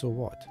caravan, so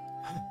what?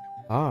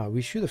 Ah,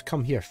 we should have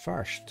come here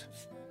first.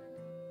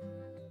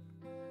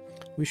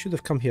 We should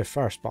have come here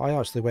first, but I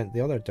actually went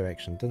the other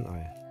direction, didn't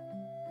I?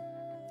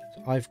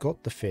 So I've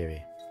got the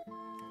fairy.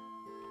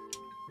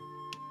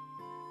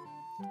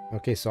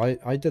 Okay, so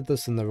I did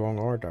this in the wrong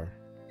order.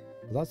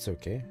 But that's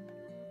okay.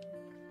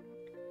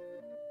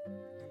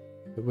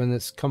 But when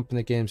it's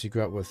company games you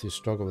grew up with, you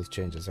struggle with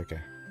changes,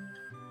 okay.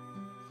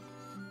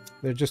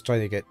 They're just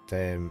trying to get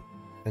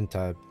into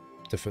a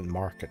different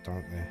market,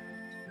 aren't they?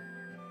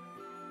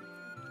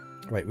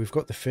 Right, we've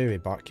got the fairy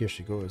back. Here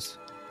she goes.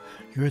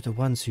 You're the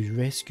ones who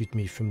rescued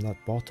me from that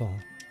bottle.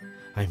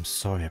 I'm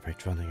sorry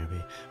about running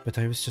away, but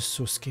I was just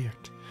so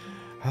scared.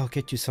 I'll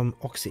get you some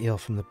oxy ale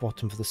from the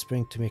bottom of the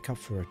spring to make up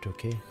for it,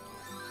 okay?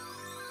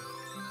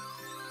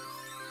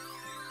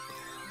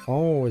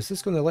 Oh, is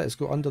this going to let us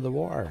go under the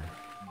water?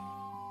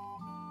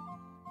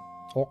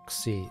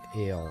 Oxy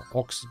ale,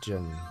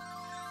 oxygen.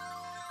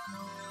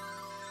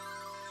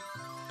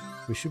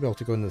 We should be able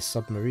to go in the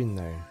submarine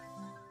now.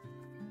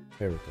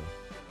 There we go.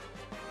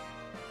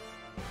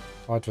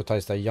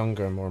 Advertised a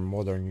younger, more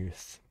modern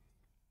youth.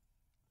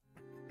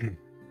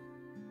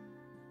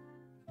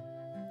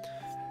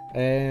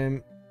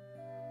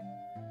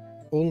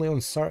 Only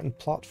on certain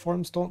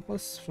platforms,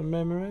 Dauntless, from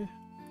memory.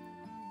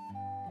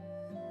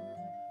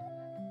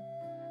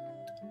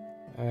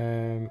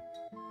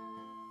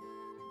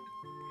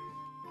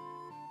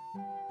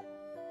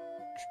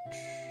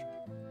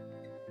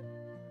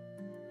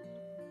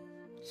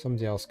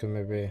 Somebody else can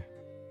maybe...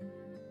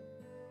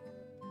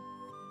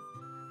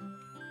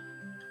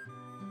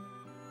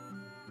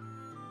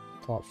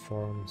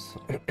 Platforms.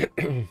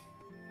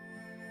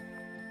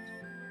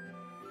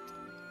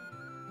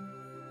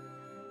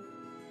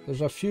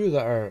 There's a few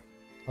that are...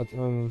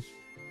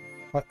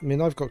 I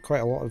mean, I've got quite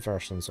a lot of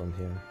versions on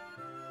here.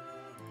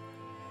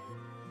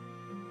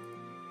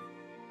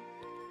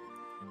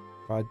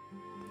 I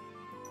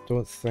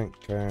don't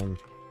think... the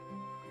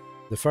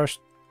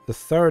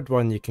third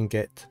one you can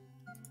get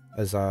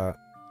as a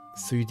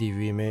 3D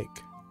remake.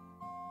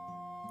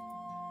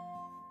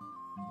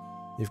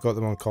 You've got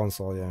them on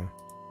console, yeah.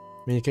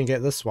 I mean, you can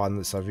get this one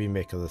that's a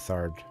remake of the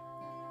third.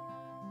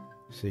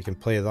 So you can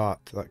play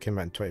that. That came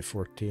out in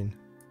 2014.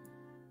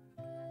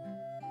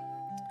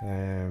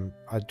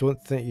 I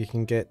don't think you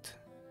can get...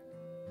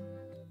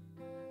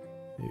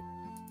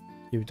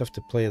 You would have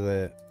to play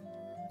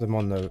them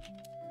on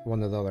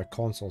one of the other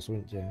consoles,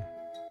 wouldn't you?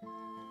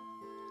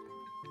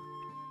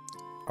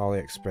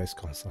 AliExpress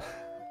console.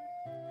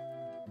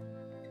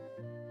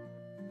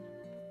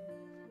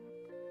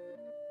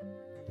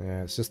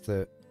 Yeah, it's just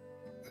the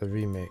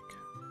remake.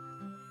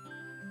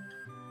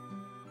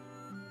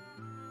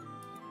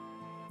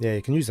 Yeah,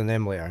 you can use an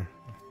emulator.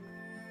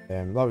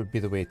 That would be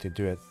the way to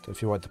do it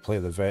if you want to play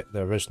the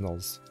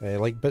originals.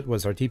 Like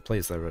Bitwizard, he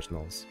plays the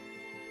originals.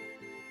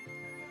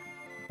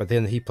 But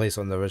then he plays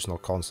on the original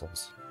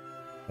consoles.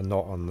 And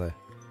not on the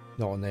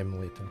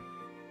emulator.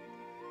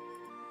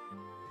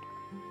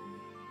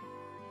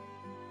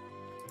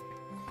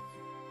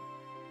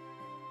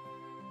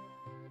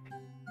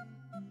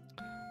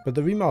 But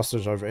the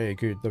remasters are very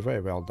good, they're very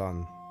well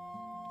done.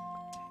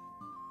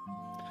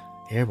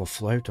 Air will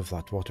flow out of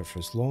that water for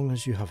as long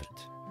as you have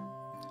it.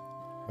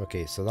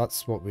 Okay, so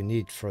that's what we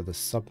need for the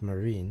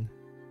submarine.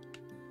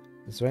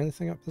 Is there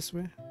anything up this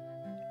way?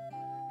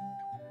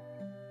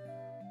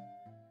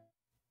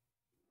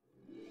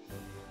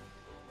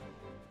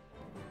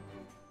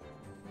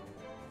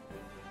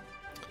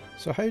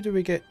 So how do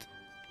we get...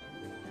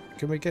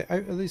 Can we get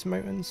out of these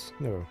mountains?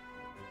 No.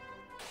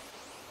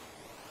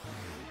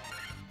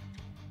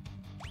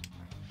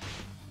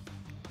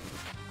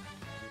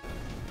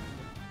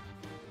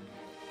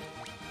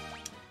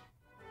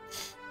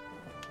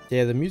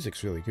 Yeah, the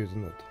music's really good,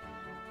 isn't it?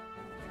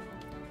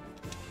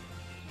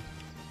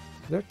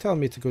 They're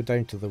telling me to go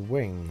down to the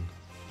wing.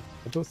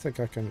 I don't think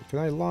I can... Can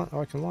I land?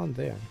 Oh, I can land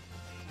there.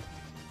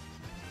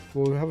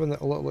 Well, we're having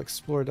a little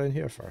explore down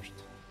here first.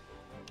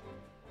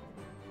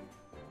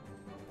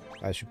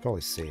 I should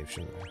probably save,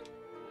 shouldn't I?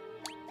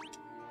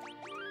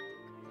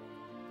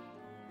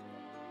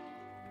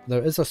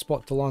 There is a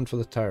spot to land for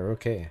the tower,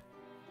 okay.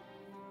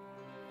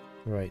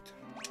 Right.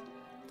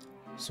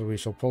 So we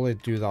shall probably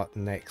do that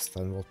next,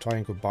 and we'll try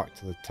and go back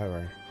to the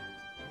tower.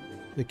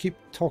 They keep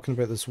talking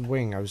about this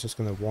wing. I was just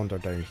going to wander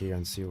down here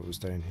and see what was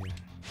down here.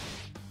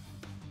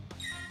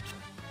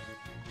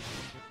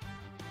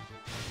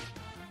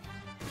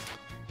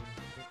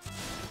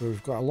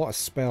 We've got a lot of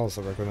spells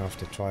that we're going to have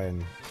to try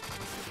and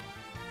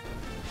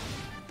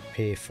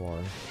pay for.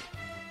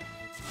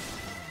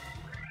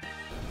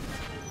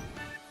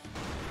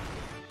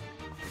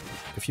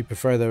 If you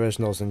prefer the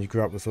originals and you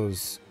grew up with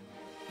those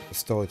that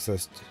still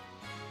exist,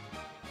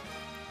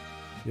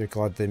 you're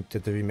glad they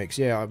did the remix.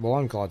 Yeah, well,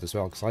 I'm glad as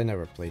well, because I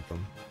never played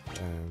them.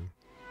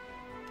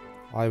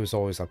 I was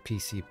always a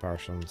PC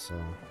person, so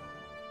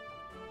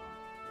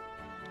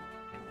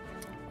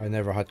I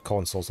never had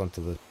consoles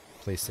until the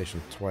PlayStation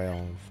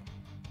 12.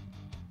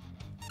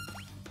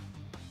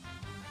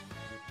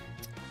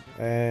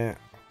 You're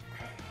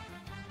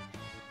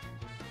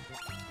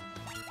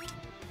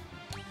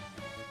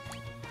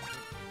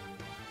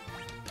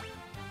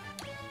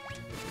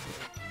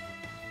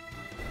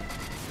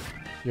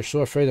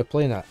so afraid of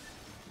playing it.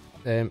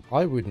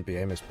 I wouldn't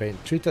be, MS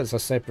Paint. Treat it as a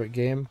separate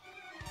game.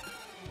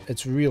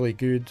 It's really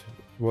good,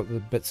 what the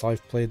bits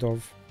I've played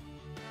of.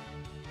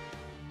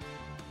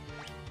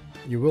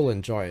 You will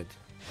enjoy it.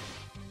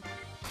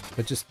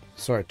 But just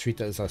sort of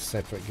treat it as a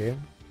separate game.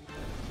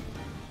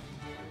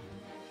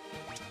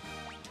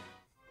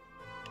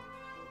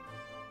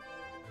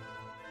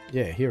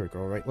 Yeah, here we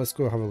go. Right, let's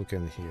go have a look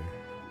in here.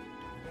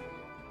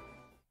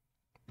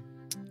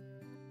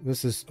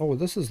 This is... oh,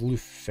 this is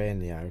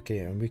Lufenia. Okay,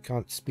 and we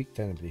can't speak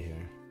to anybody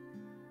here.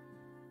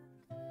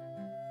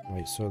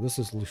 Right, so this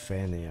is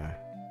Lufenia.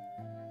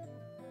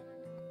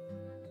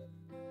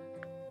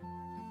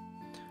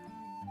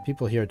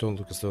 People here don't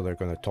look as though they're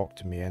going to talk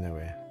to me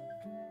anyway.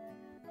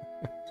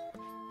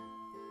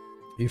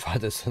 You've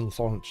had this in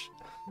launch.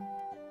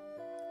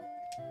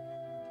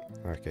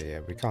 Okay, yeah,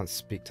 we can't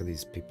speak to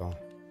these people.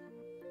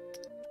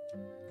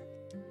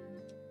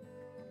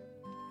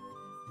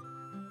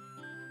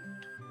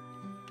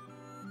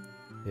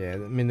 Yeah, I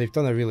mean, they've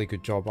done a really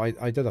good job.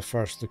 I did a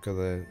first look at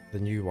the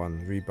new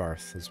one,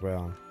 Rebirth, as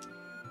well.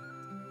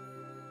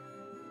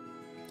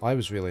 I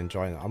was really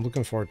enjoying it. I'm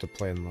looking forward to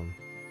playing them.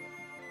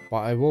 But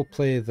I will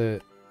play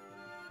the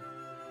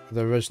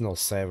original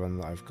 7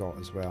 that I've got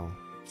as well,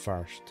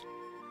 first.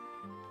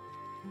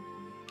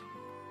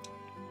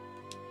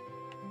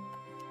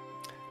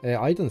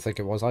 I didn't think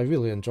it was. I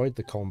really enjoyed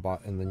the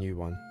combat in the new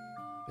one.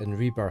 In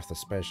Rebirth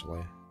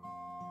especially.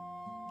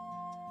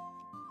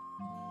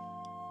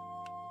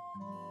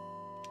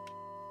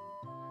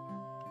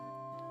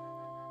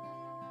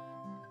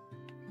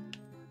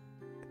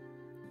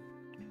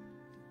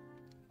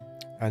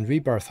 And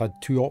Rebirth had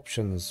 2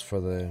 options for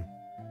the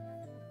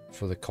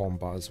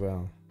combat as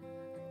well.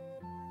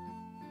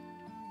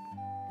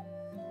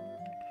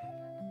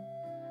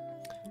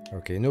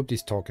 Okay,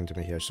 nobody's talking to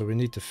me here, so we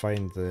need to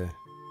find the...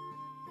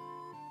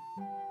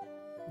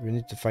 we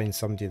need to find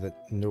somebody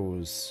that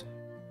knows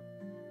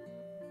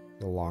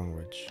the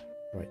language.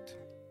 Right.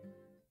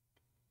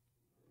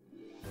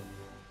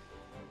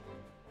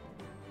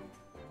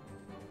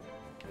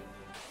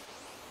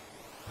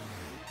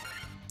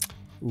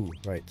 Ooh,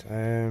 right.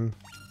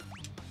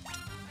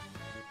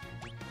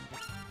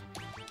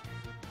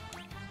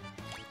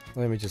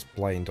 Let me just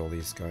blind all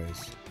these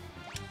guys.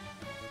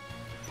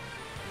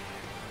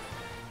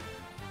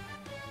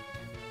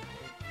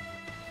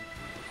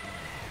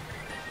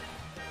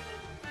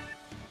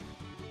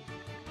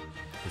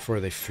 Before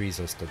they freeze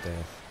us to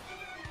death.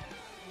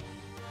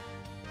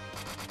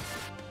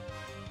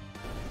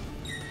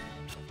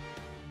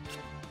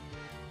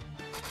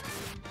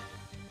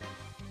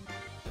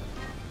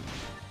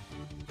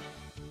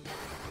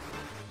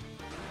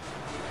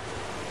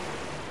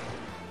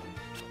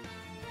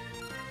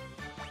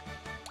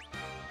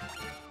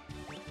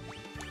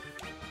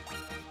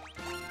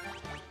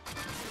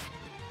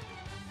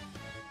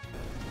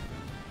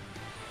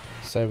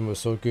 Seven was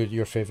so good.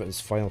 Your favourite is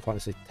Final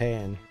Fantasy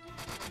X.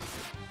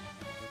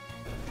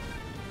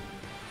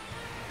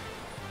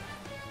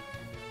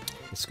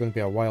 It's going to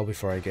be a while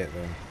before I get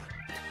there.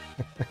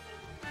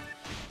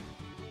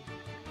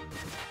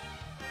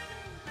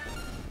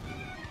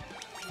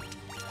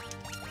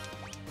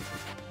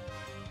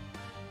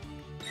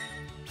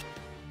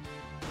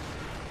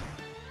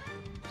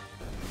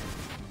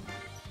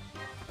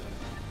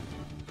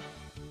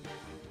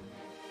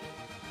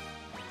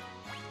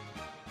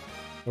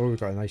 Oh, we've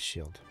got a nice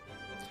shield.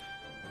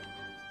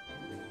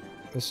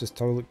 Let's just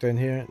have a look down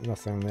here.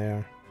 Nothing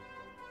there.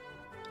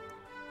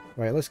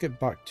 Right, let's get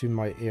back to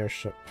my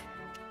airship.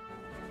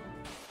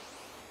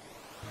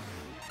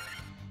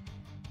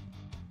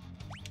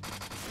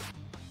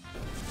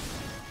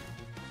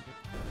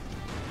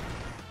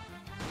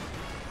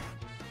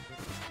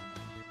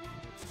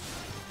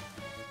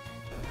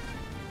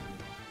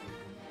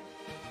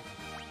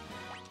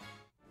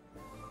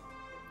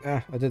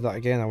 Ah, I did that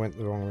again. I went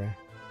the wrong way.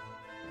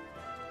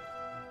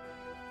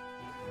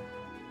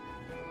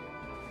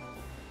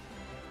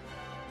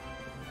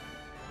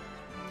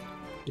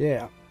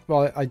 Yeah,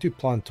 well, I do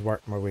plan to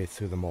work my way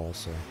through them all,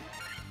 so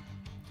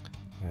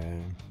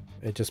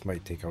it just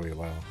might take a wee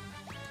while.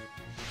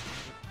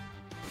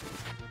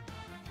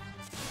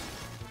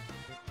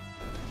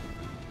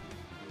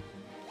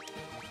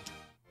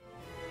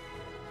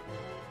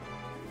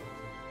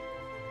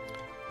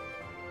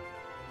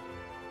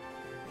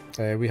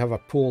 We have a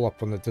poll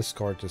up on the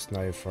Discord just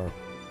now for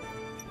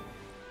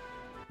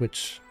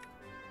which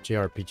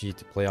JRPG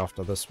to play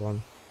after this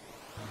one.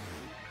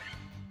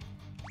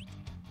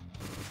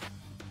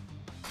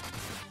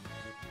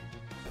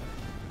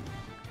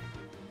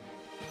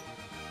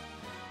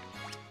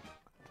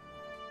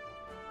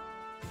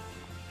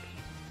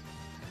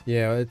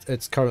 Yeah,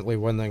 it's currently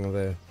winning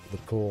the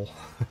poll.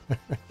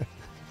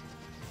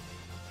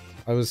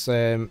 I was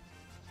planning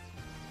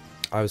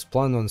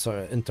on sort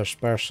of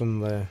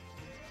interspersing the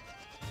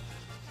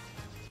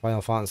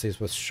Final Fantasies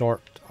with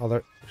short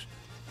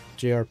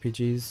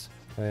JRPGs,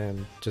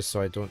 just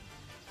so I don't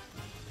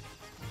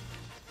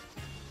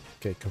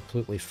get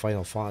completely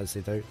Final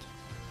Fantasied out.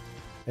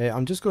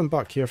 I'm just going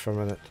back here for a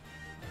minute,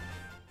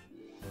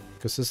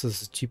 because this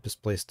is the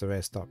cheapest place to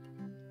rest up.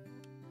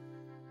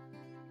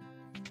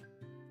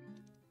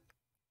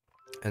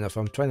 And if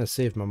I'm trying to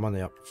save my money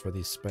up for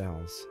these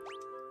spells...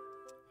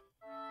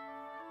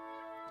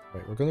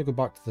 Right, we're going to go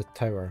back to the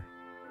tower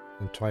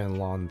and try and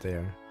land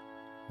there.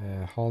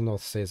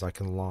 Hallnorth says I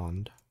can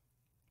land.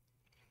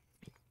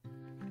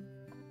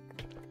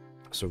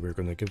 So we're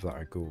going to give that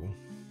a go.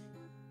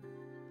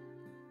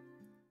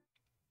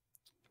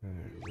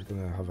 We're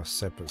going to have a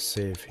separate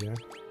save here.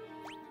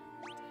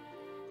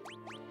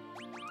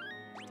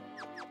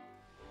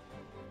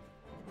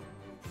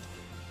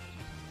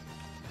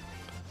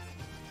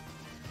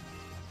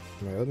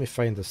 Right, let me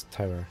find this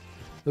tower.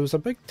 There was a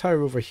big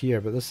tower over here,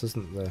 but this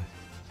isn't the...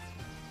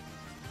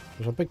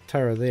 There's a big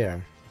tower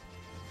there.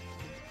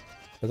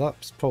 But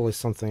that's probably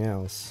something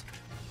else.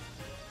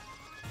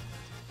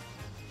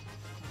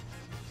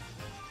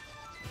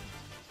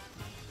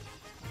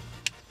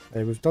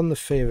 We've done the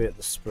fairy at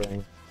the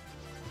spring.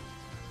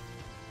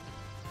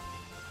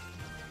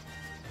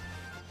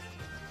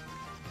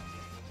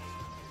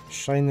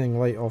 Shining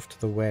light off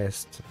to the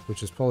west,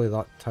 which is probably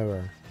that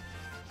tower.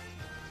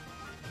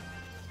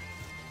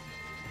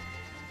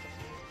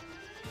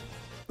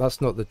 That's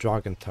not the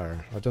dragon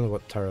tower. I don't know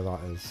what tower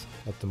that is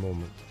at the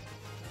moment.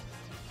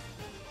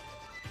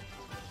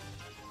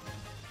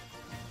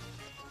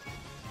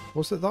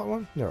 Was it that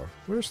one? No.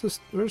 Where's this?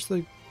 Where's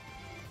the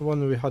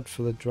one we had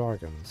for the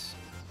dragons?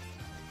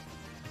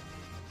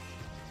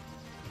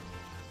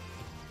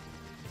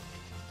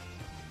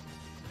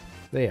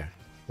 There.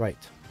 Right.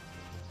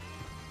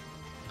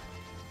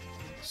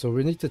 So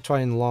we need to try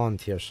and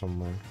land here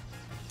somewhere.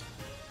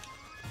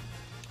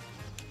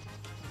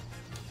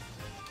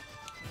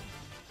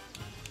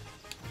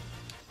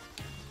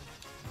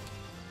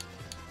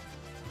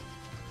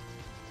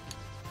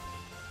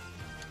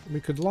 We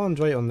could land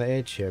right on the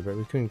edge here, but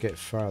we couldn't get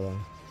further.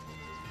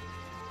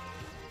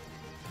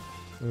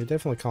 And we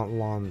definitely can't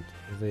land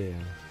there.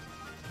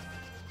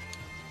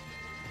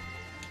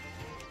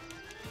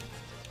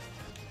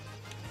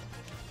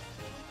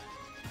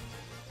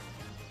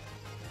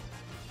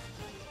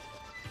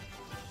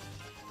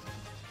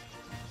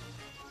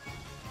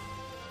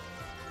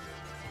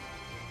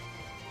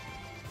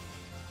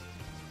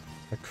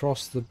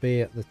 Across the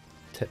bay at the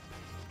tip.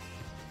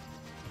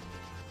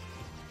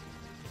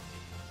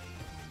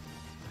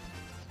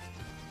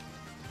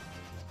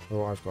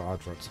 Oh, I've got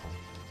adverts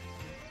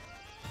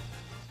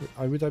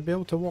on. Would I be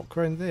able to walk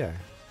around there?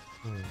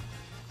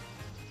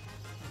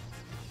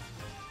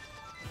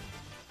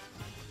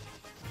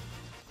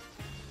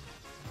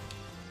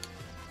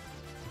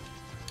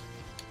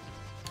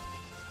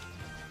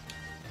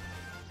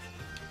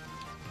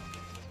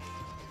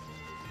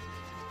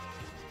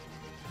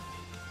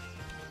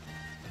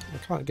 I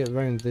can't get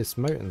around this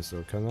mountains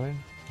though, can I?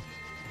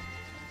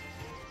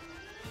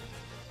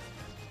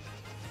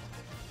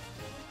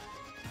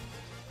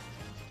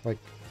 Like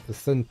the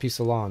thin piece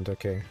of land,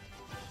 okay.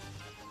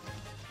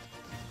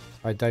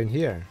 Right down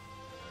here.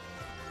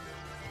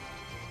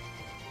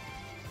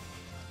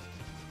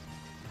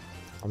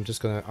 I'm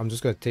just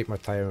gonna take my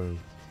time.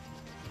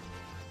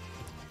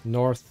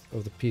 North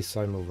of the piece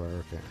I'm over,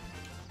 okay.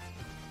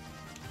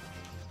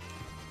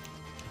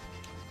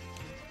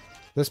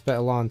 This bit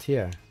of land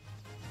here.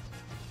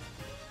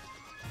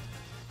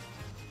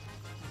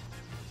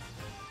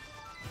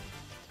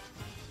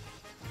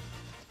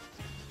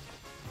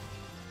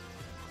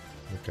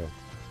 Okay.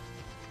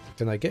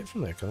 Can I get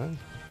from there, can I?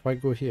 If I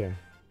go here.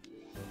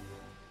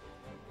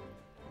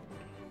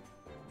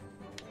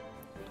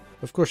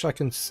 Of course I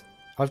can...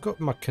 I've got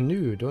my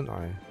canoe, don't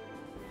I?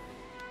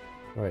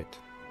 Right.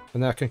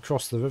 And then I can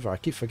cross the river. I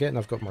keep forgetting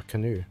I've got my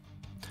canoe.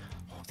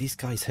 Oh, these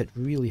guys hit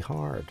really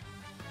hard.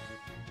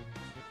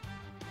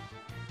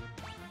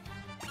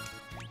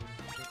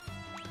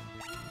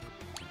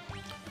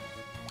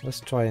 Let's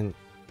try and...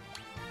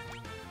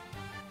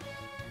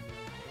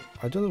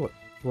 I don't know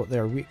what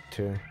they're weak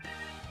to.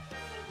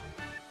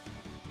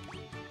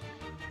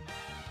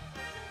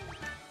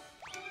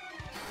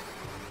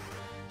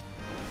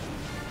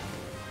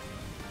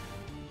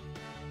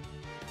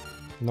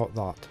 Not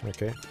that,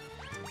 okay.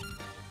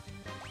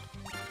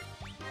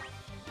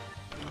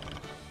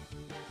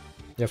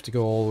 You have to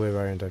go all the way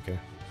around, okay.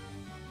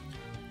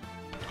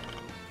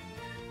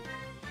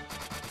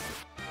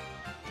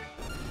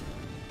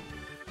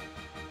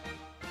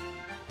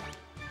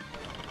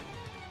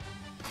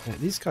 Yeah,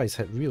 these guys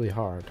hit really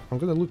hard. I'm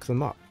gonna look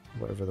them up,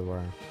 whatever they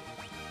were.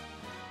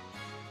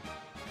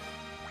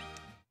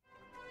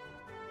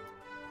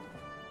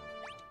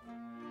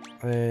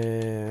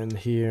 And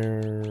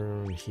here,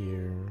 and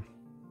here.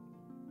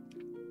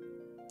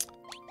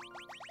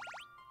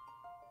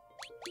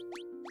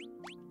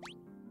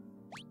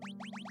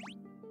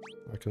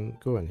 I can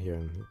go in here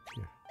and look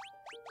here.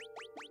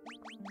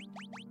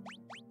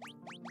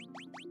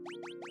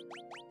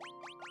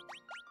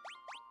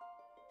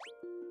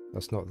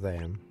 That's not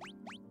them.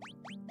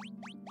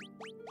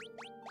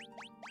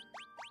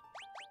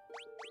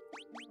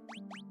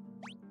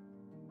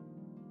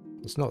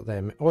 It's not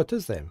them. Oh, it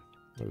is them.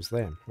 It was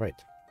them. Right.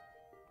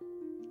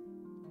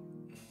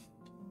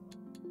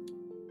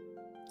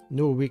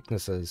 No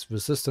weaknesses.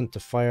 Resistant to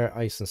fire,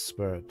 ice, and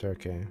spirit.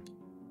 Okay.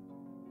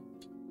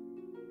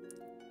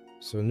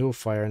 So no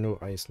fire, no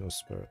ice, no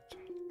spirit.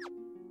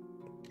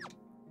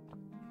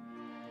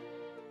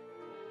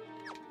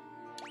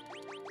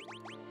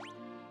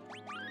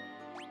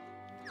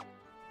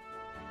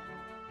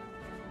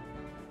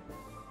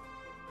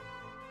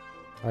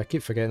 I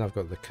keep forgetting I've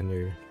got the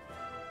canoe.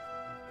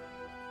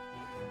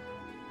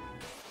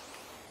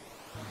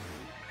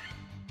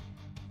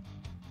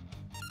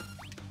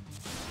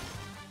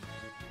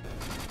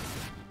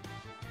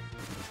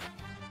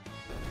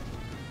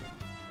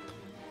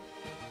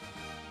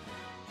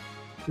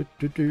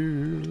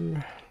 Do.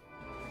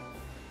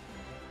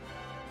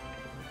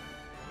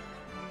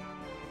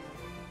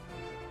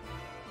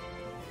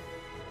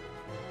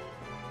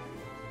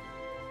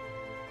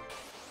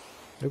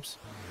 Oops.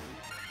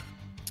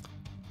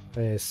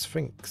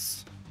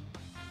 Sphinx.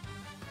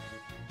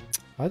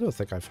 I don't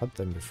think I've had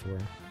them before.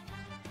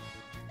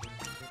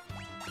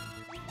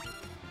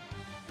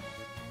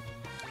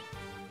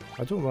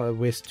 I don't want to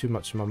waste too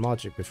much of my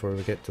magic before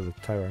we get to the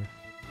tower.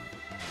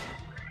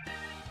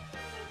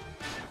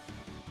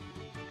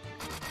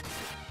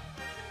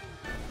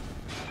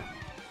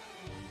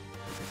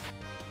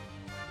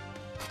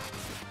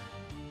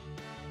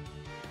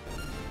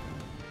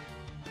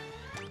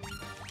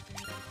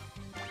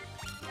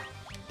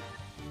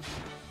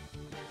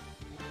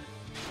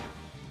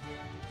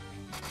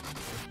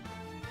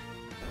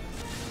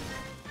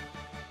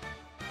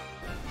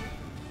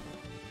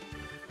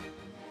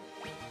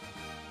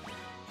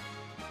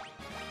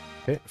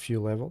 Okay, a few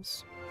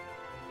levels.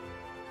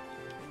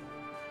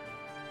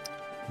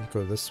 We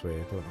go this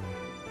way, don't we?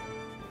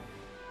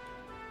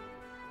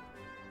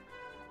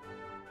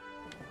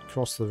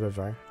 Cross the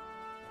river.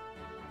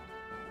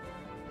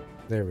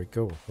 There we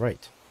go.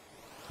 Right.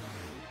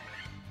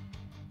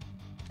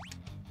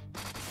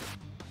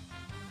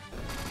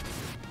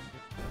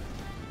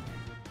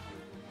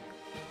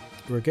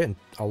 We're getting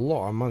a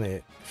lot of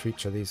money for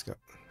each of these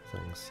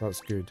things.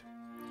 That's good.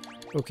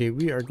 Okay,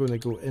 we are going to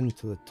go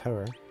into the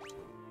tower.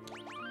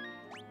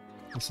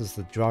 This is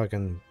the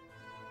dragon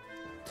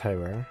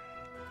tower.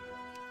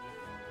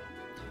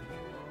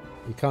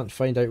 You can't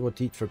find out what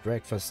to eat for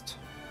breakfast.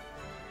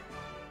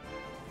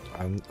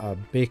 And a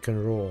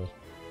bacon roll.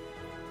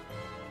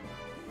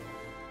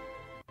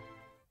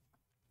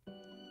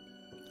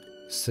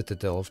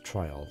 Citadel of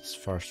Trials,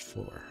 first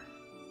floor.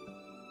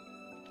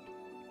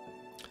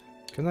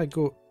 Can I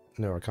go?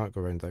 No, I can't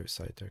go around the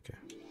outside. Okay.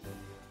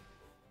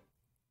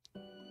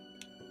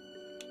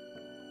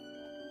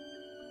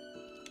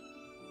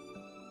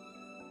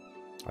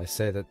 I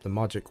said it, the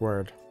magic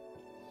word.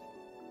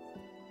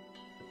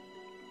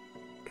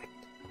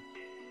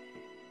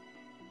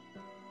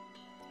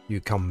 You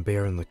come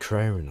bearing the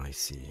crown, I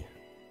see.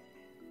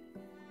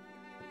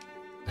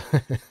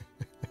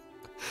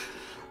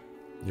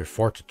 Your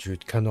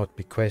fortitude cannot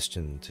be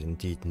questioned,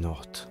 indeed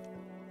not.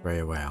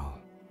 Very well.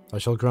 I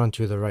shall grant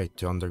you the right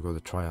to undergo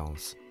the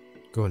trials.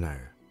 Go now.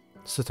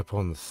 Sit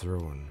upon the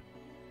throne.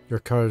 Your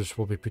courage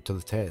will be put to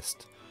the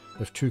test.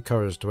 If true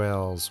courage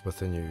dwells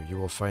within you, you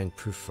will find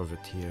proof of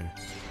it here.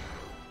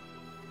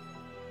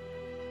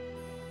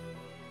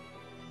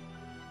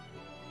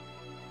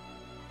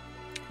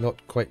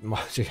 Not quite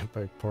magic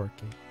about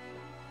porky.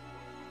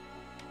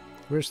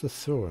 Where's the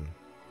throne?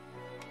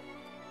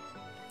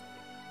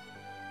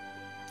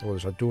 Oh,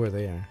 there's a door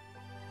there.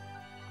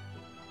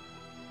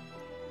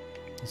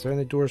 Is there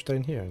any doors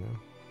down here now?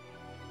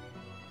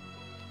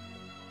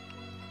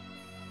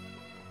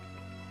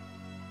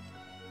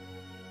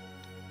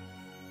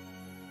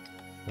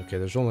 Okay,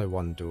 there's only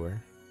one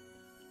door.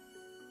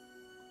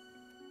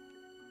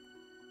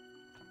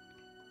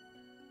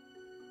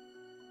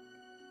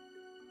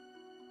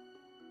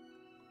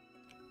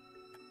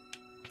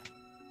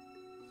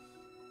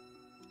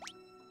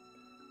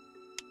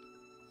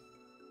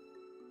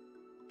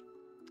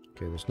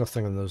 Okay, there's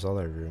nothing in those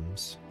other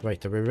rooms.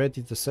 Right, are we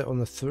ready to sit on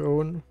the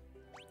throne?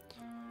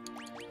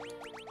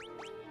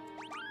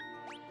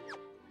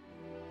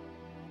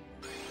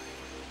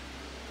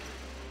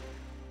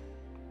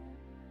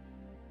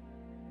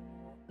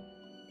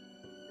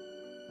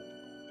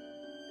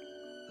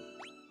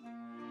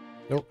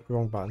 Nope,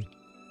 wrong button.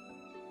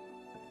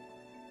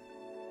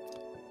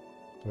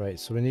 Right,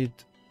 so we need...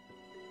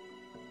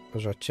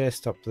 There's a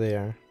chest up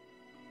there.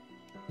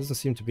 Doesn't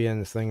seem to be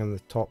anything on the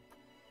top.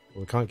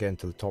 Well, we can't get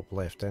into the top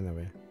left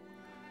anyway.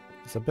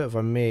 It's a bit of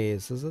a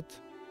maze, is it?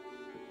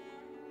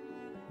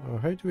 Oh,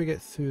 how do we get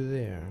through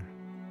there?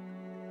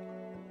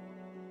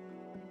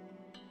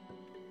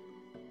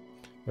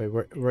 Right,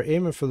 we're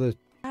aiming for the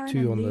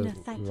two on the right.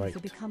 Thank you for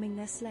becoming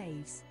their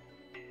slaves.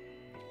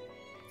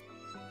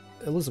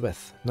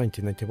 Elizabeth,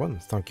 1991,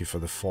 thank you for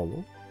the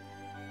follow.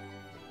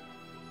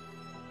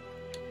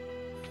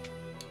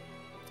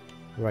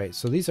 Right,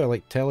 so these are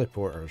like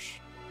teleporters.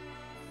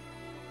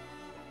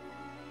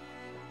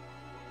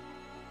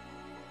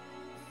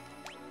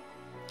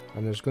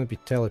 And there's going to be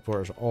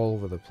teleporters all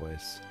over the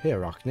place. Hey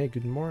Arachne,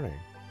 good morning.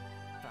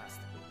 Fast.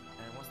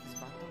 What's this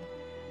button?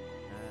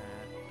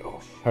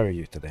 Oh, how are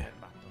you today?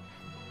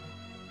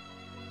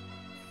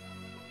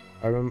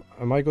 Am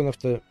I going to have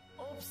to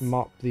Oops.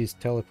 map these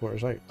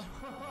teleporters out?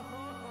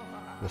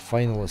 The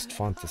finalist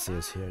fantasy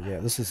is here. Yeah,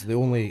 this is the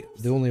only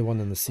one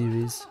in the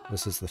series.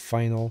 This is the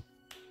final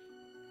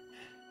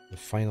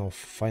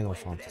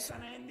fantasy.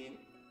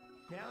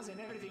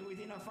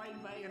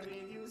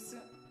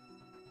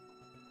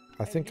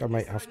 I think I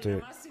might have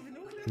to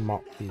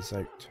map these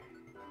out.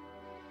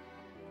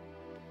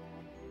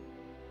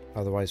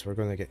 Otherwise we're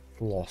going to get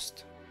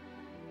lost.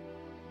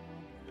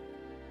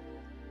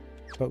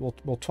 But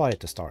we'll try it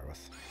to start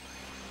with.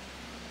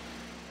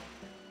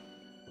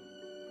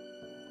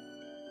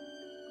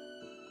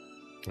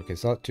 Okay,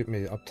 so that took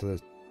me up to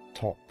the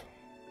top.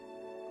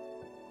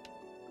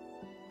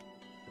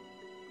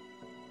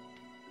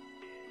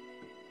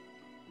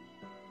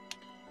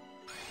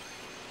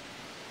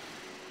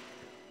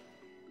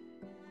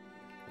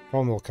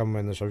 Problem will come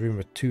when there's a room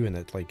with 2 in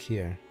it, like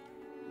here.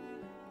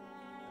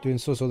 Doing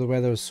so the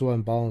weather is so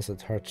unbalanced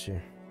it hurts you.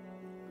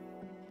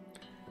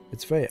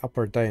 It's very up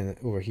or down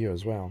over here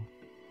as well.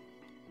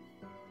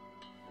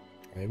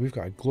 Right, we've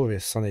got a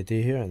glorious sunny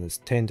day here and it's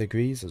 10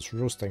 degrees, it's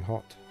roasting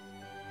hot.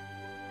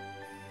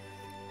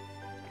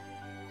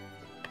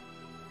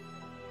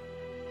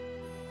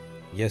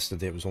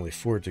 Yesterday it was only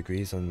 4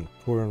 degrees and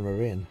pouring with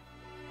rain.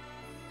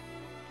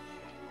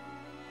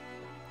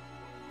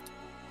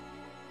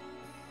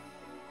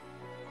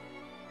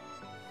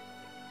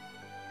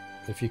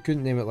 If you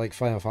couldn't name it like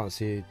Final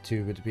Fantasy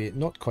 2, would it be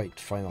not quite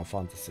Final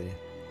Fantasy?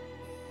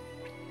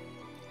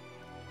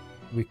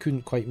 We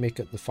couldn't quite make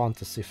it the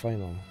fantasy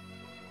final.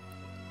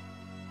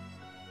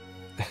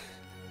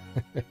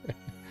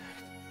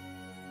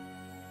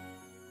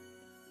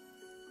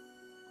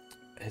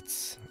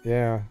 It's...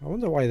 yeah, I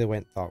wonder why they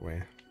went that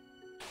way.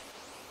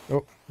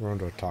 Oh, we're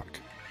under attack.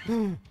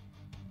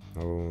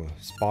 Oh,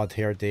 it's bad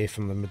hair day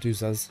from the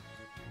Medusas.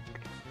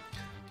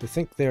 They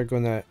think they're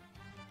gonna...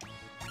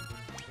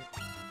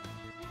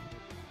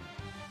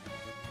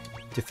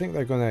 Do you think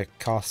they're gonna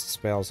cast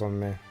spells on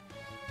me?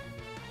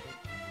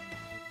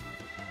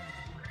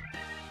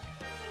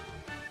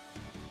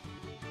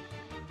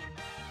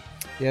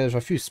 Yeah, there's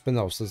a few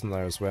spin-offs, isn't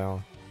there, as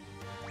well?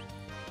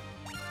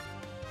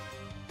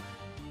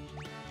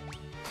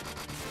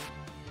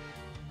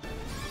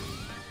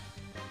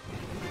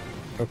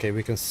 Okay,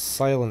 we can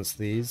silence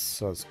these,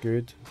 so that's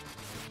good.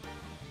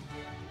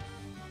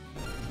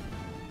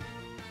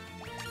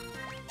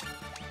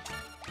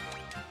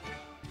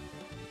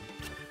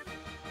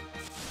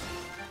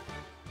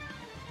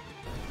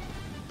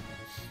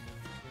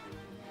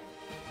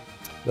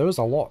 There is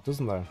a lot,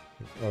 isn't there,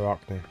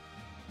 Arachne?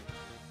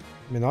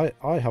 I mean,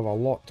 I have a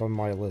lot on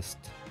my list.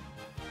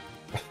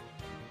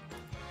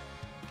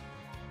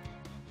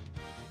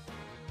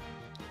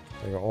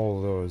 I got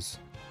all those.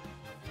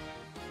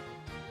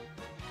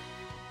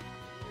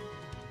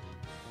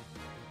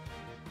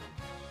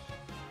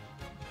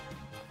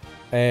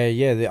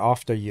 Yeah, the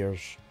after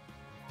years.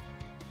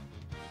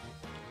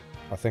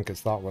 I think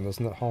it's that one,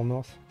 isn't it, Hall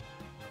North?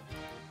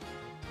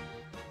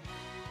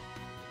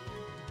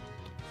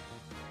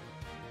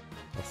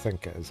 I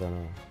think it is,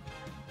 anyway.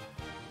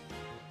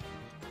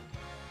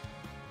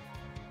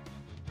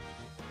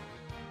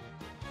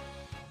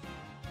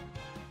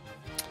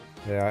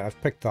 Yeah,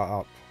 I've picked that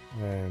up.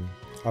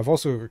 I've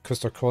also got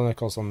Crystal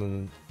Chronicles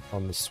on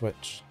the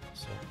Switch.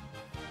 So.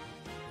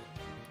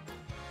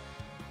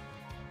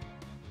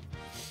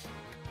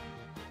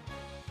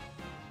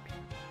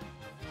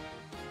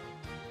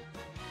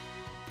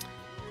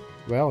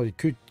 Well, you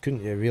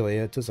couldn't you really?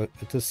 It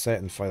is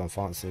set in Final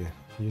Fantasy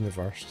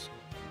universe.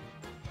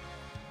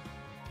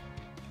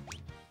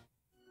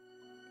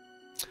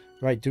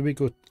 Right, do we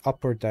go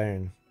up or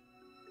down?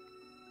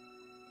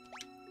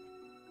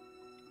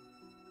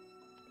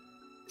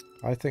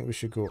 I think we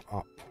should go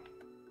up.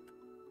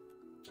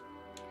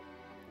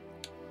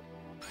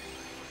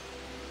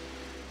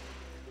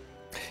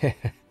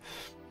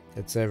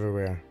 It's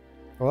everywhere.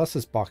 Well, this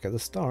is back at the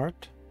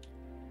start.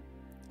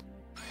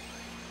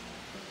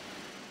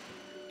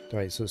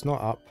 Right, so it's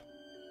not up.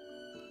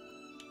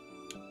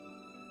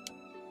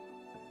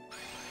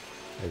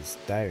 It's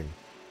down.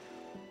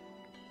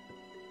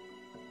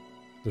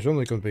 There's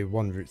only going to be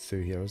one route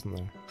through here, isn't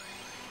there?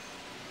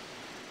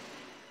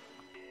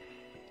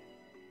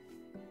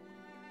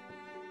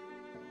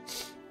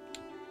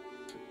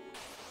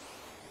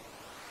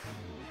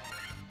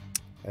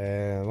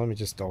 Let me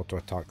just auto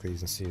attack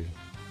these and see.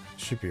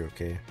 Should be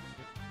okay.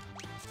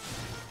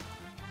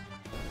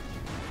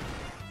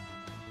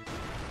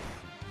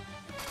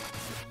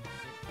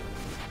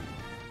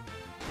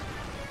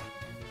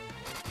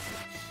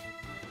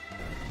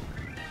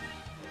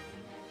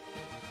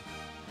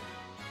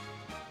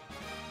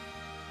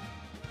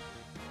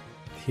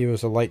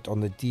 Heroes of Light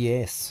on the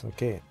DS.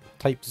 Okay.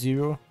 Type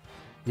 0.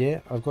 Yeah,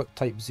 I've got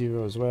Type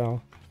 0 as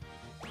well.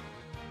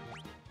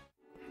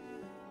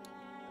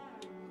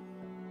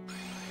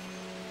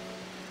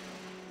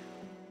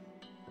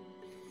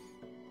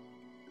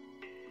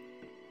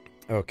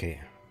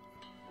 Okay.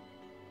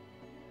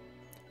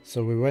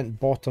 So we went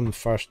bottom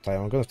first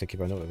time. I'm going to have to keep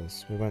a note of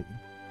this. We went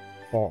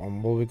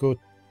bottom. Will we go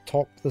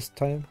top this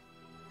time?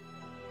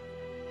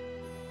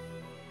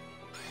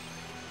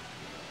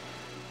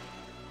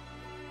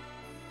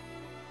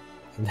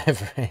 It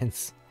never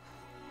ends.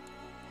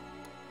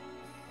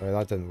 Well,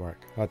 that didn't work.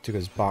 That took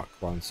us back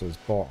one, so it's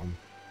bottom.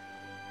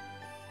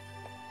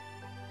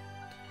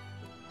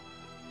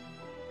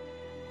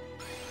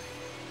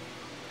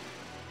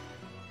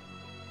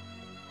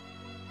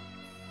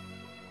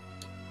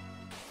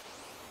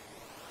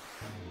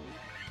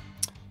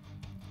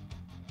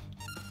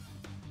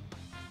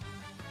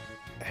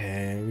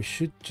 We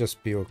should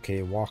just be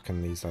okay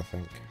walking these, I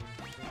think.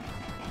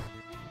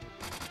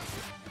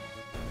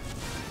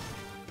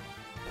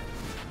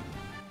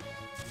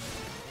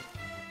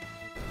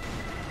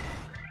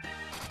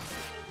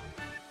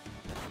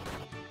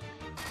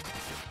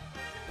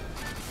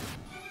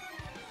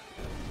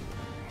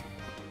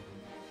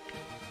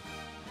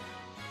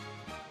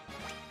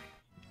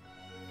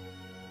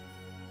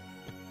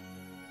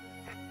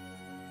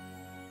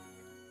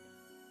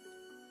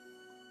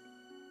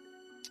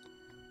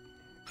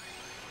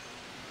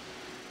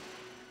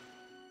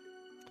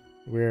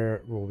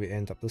 Where will we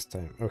end up this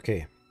time?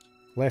 Okay,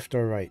 left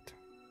or right?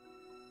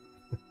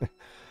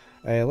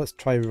 Let's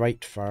try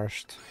right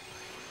first.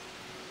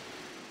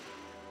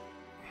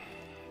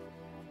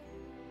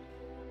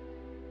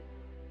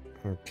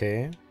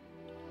 Okay.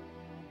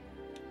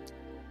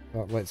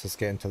 That lets us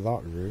get into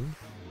that room.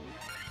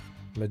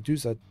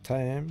 Medusa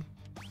time.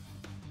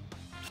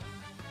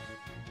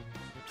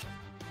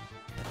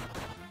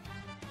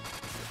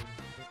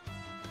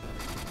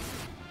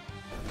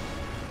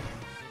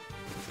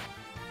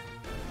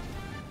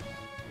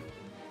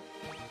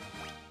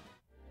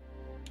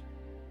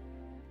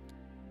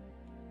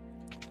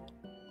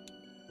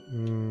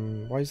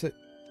 Why is it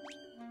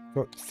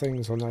got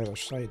things on either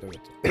side of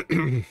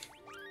it?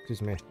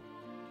 Excuse me.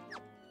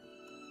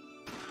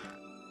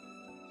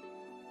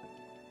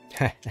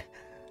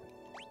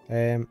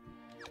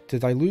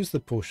 Did I lose the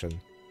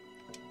potion?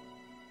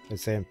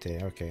 It's empty,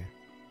 okay.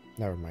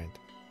 Never mind.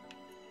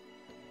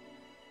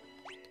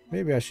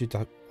 Maybe I should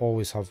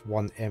always have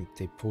one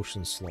empty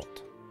potion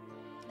slot.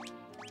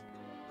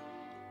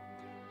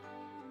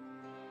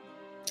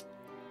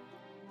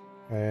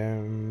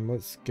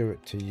 Let's give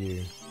it to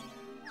you.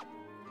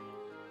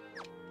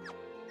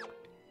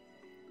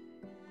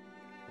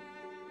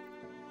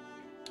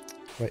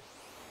 Wait.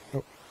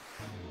 Oh.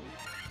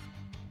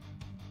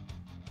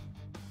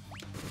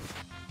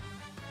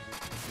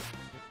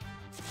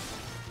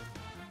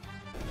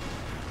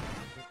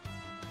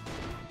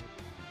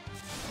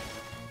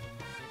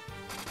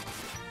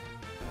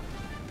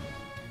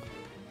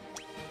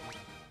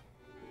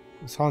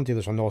 It's handy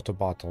there's an auto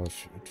battle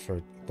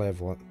for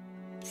level,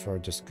 for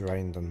just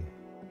grinding.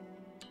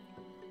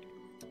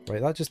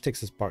 Right, that just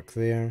takes us back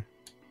there.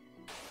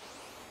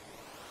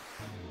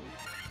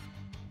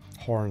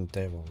 Horned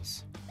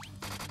devils.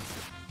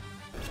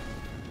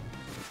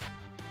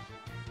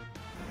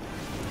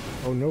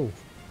 Oh no.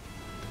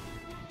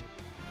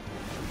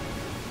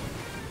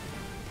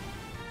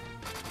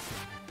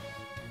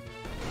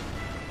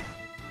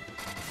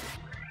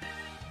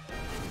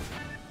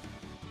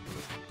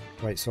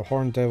 Right, so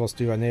horned devils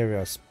do an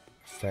area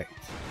effect.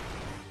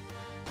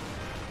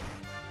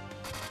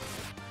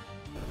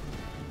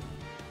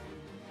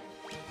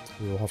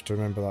 We'll have to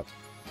remember that.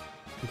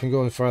 We can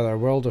go on further.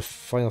 World of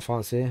Final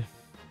Fantasy.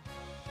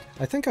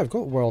 I think I've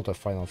got World of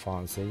Final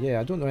Fantasy. Yeah,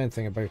 I don't know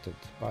anything about it,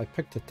 but I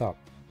picked it up.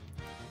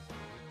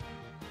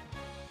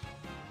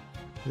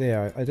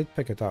 There, I did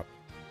pick it up.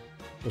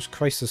 There's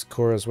Crisis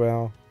Core as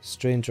well.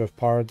 Stranger of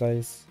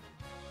Paradise.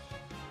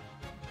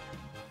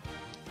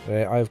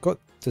 I've got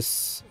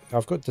this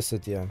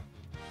idea.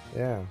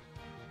 Yeah.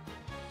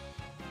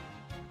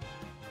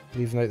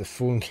 Leaving out the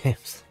phone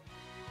games.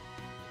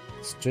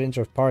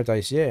 Stranger of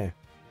Paradise, yeah.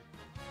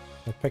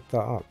 I picked that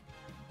up.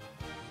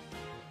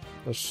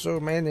 There's so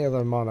many of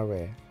them on the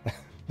way.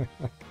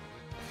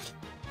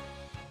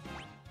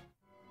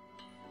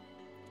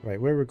 Right,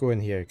 where are we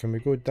going here? Can we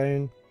go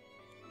down?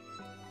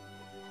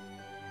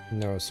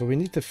 No, so we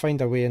need to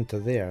find a way into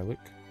there, look.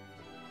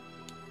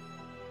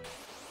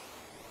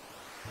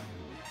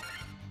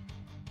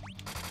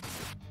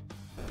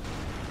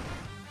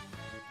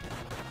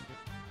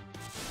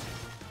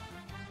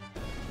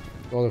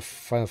 All of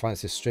Final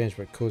Fantasy is strange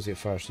but cozy at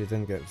first, you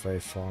didn't get very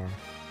far.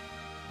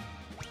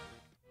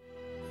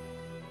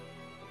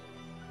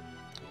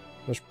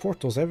 There's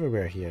portals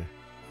everywhere here.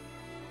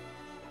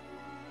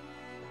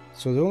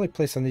 So the only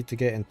place I need to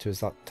get into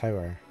is that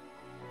tower.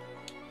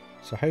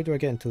 So how do I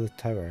get into the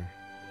tower?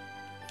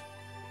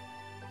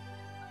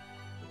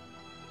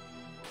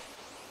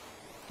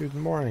 Good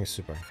morning,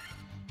 Super.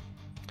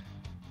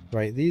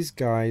 Right, these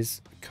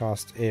guys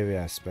cast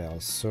area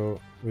spells, so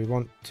we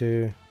want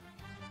to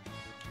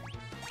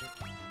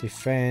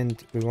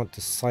defend, we want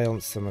to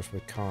silence them if we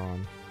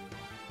can.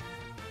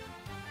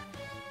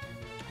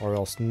 Or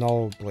else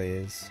Null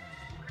Blaze.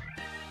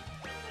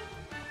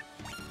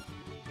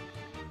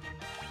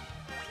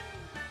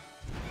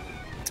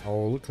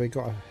 Oh, look, they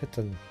got a hit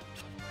in.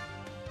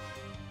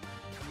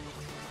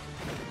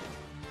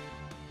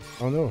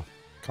 Oh no,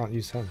 can't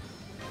use him.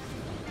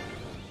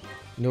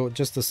 No,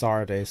 just the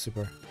Saturday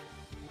super.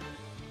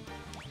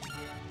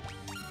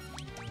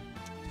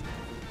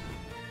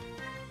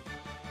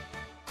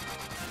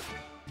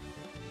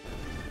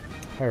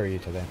 How are you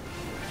today?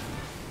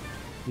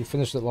 You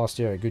finished it last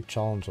year, a good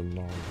challenge on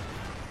normal.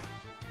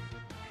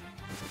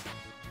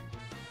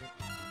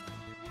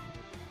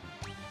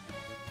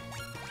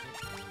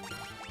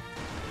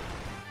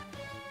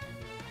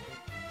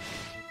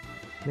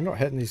 We're not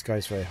hitting these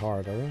guys very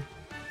hard, are we?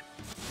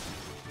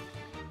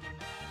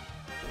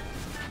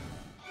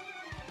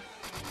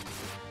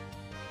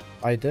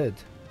 I did.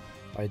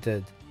 I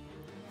did.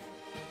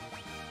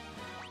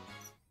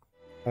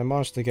 I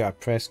managed to get a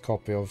press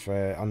copy of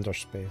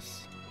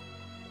Underspace.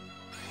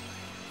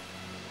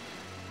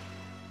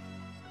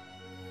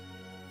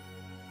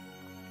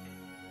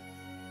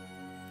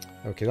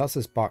 Okay, that's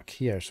his back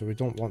here, so we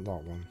don't want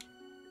that one.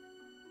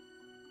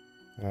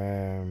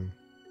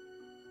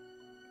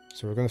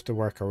 So we're going to have to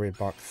work our way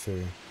back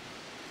through.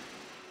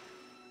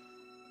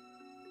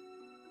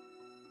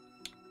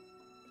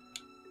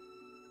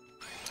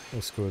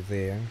 Let's go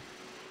there.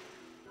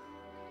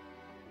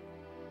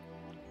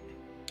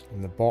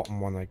 And the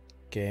bottom one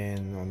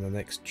again on the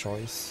next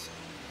choice.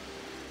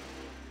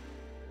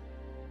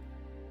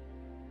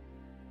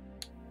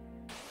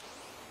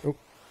 Oh.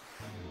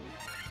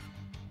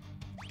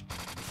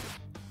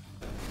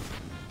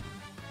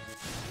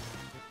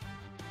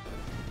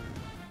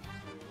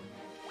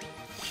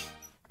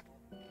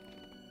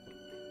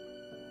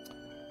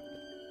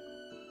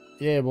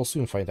 Yeah, we'll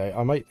soon find out.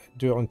 I might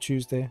do it on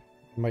Tuesday.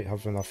 Might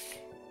have enough.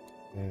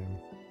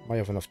 Might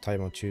have enough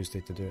time on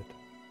Tuesday to do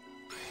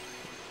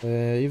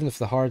it. Even if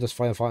the hardest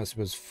Final Fantasy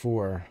was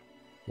 4,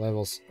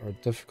 levels are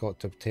difficult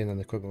to obtain and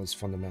the equipment was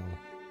fundamental.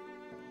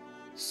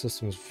 The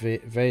system is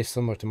very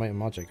similar to Might and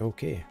Magic.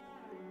 Okay.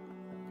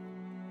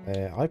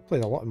 I've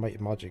played a lot of Might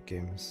and Magic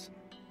games.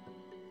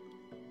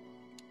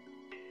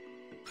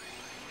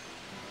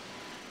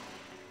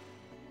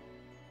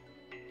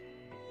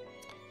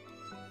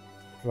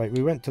 Right,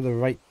 we went to the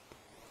right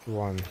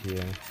one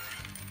here.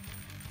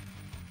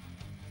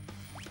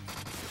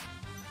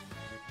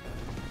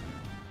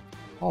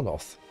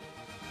 Arnoth,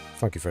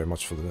 thank you very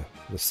much for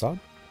the sub.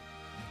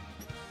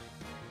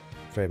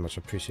 Very much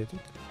appreciated.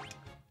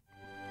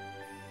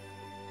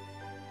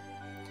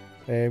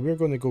 We're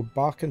going to go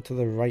back into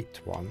the right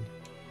one.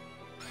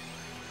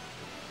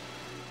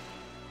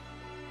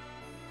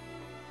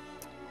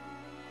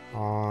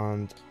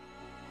 And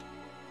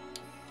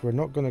we're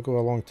not going to go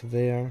along to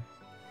there.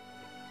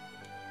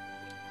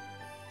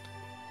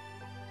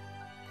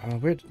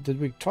 Where did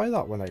we try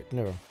that one out?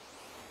 No.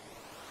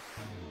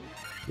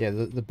 Yeah,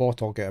 the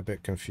bot will get a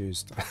bit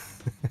confused.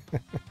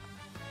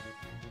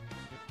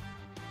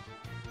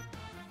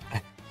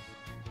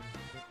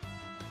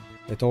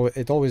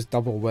 It always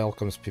double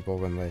welcomes people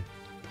when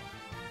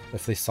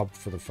if they sub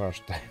for the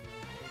first time.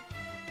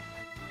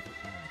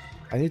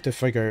 I need to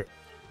figure out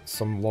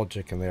some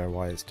logic in there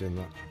why it's doing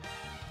that.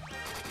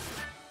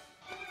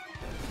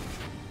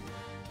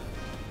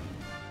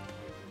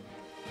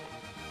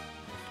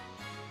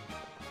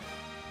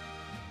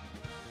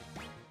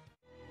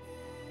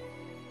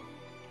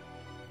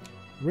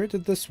 Where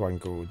did this one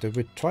go? Did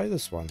we try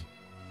this one?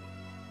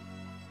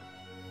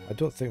 I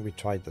don't think we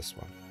tried this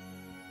one.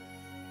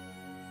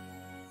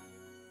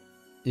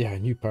 Yeah, a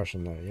new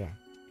person now, yeah.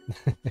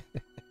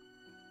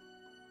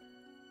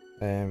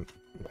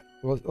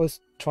 Well,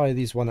 let's try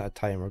these one at a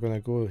time. We're going to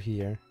go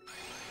here.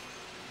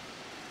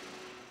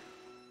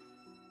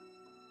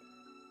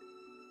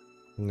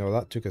 No,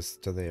 that took us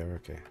to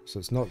there, okay. So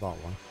it's not that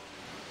one.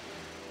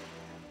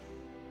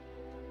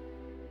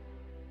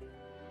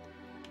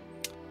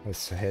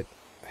 Let's head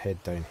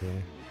down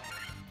here.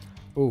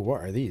 Oh,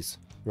 what are these?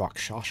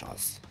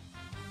 Rakshasas.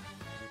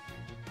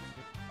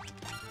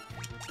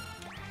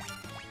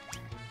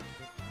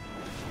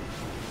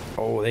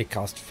 Oh, they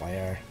cast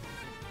fire.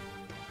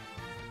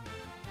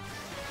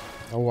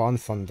 Oh, on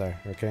thunder.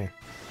 Okay.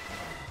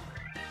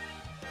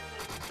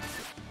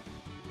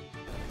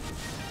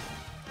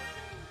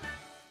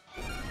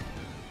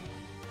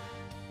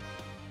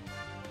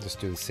 Just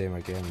do the same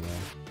again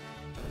there.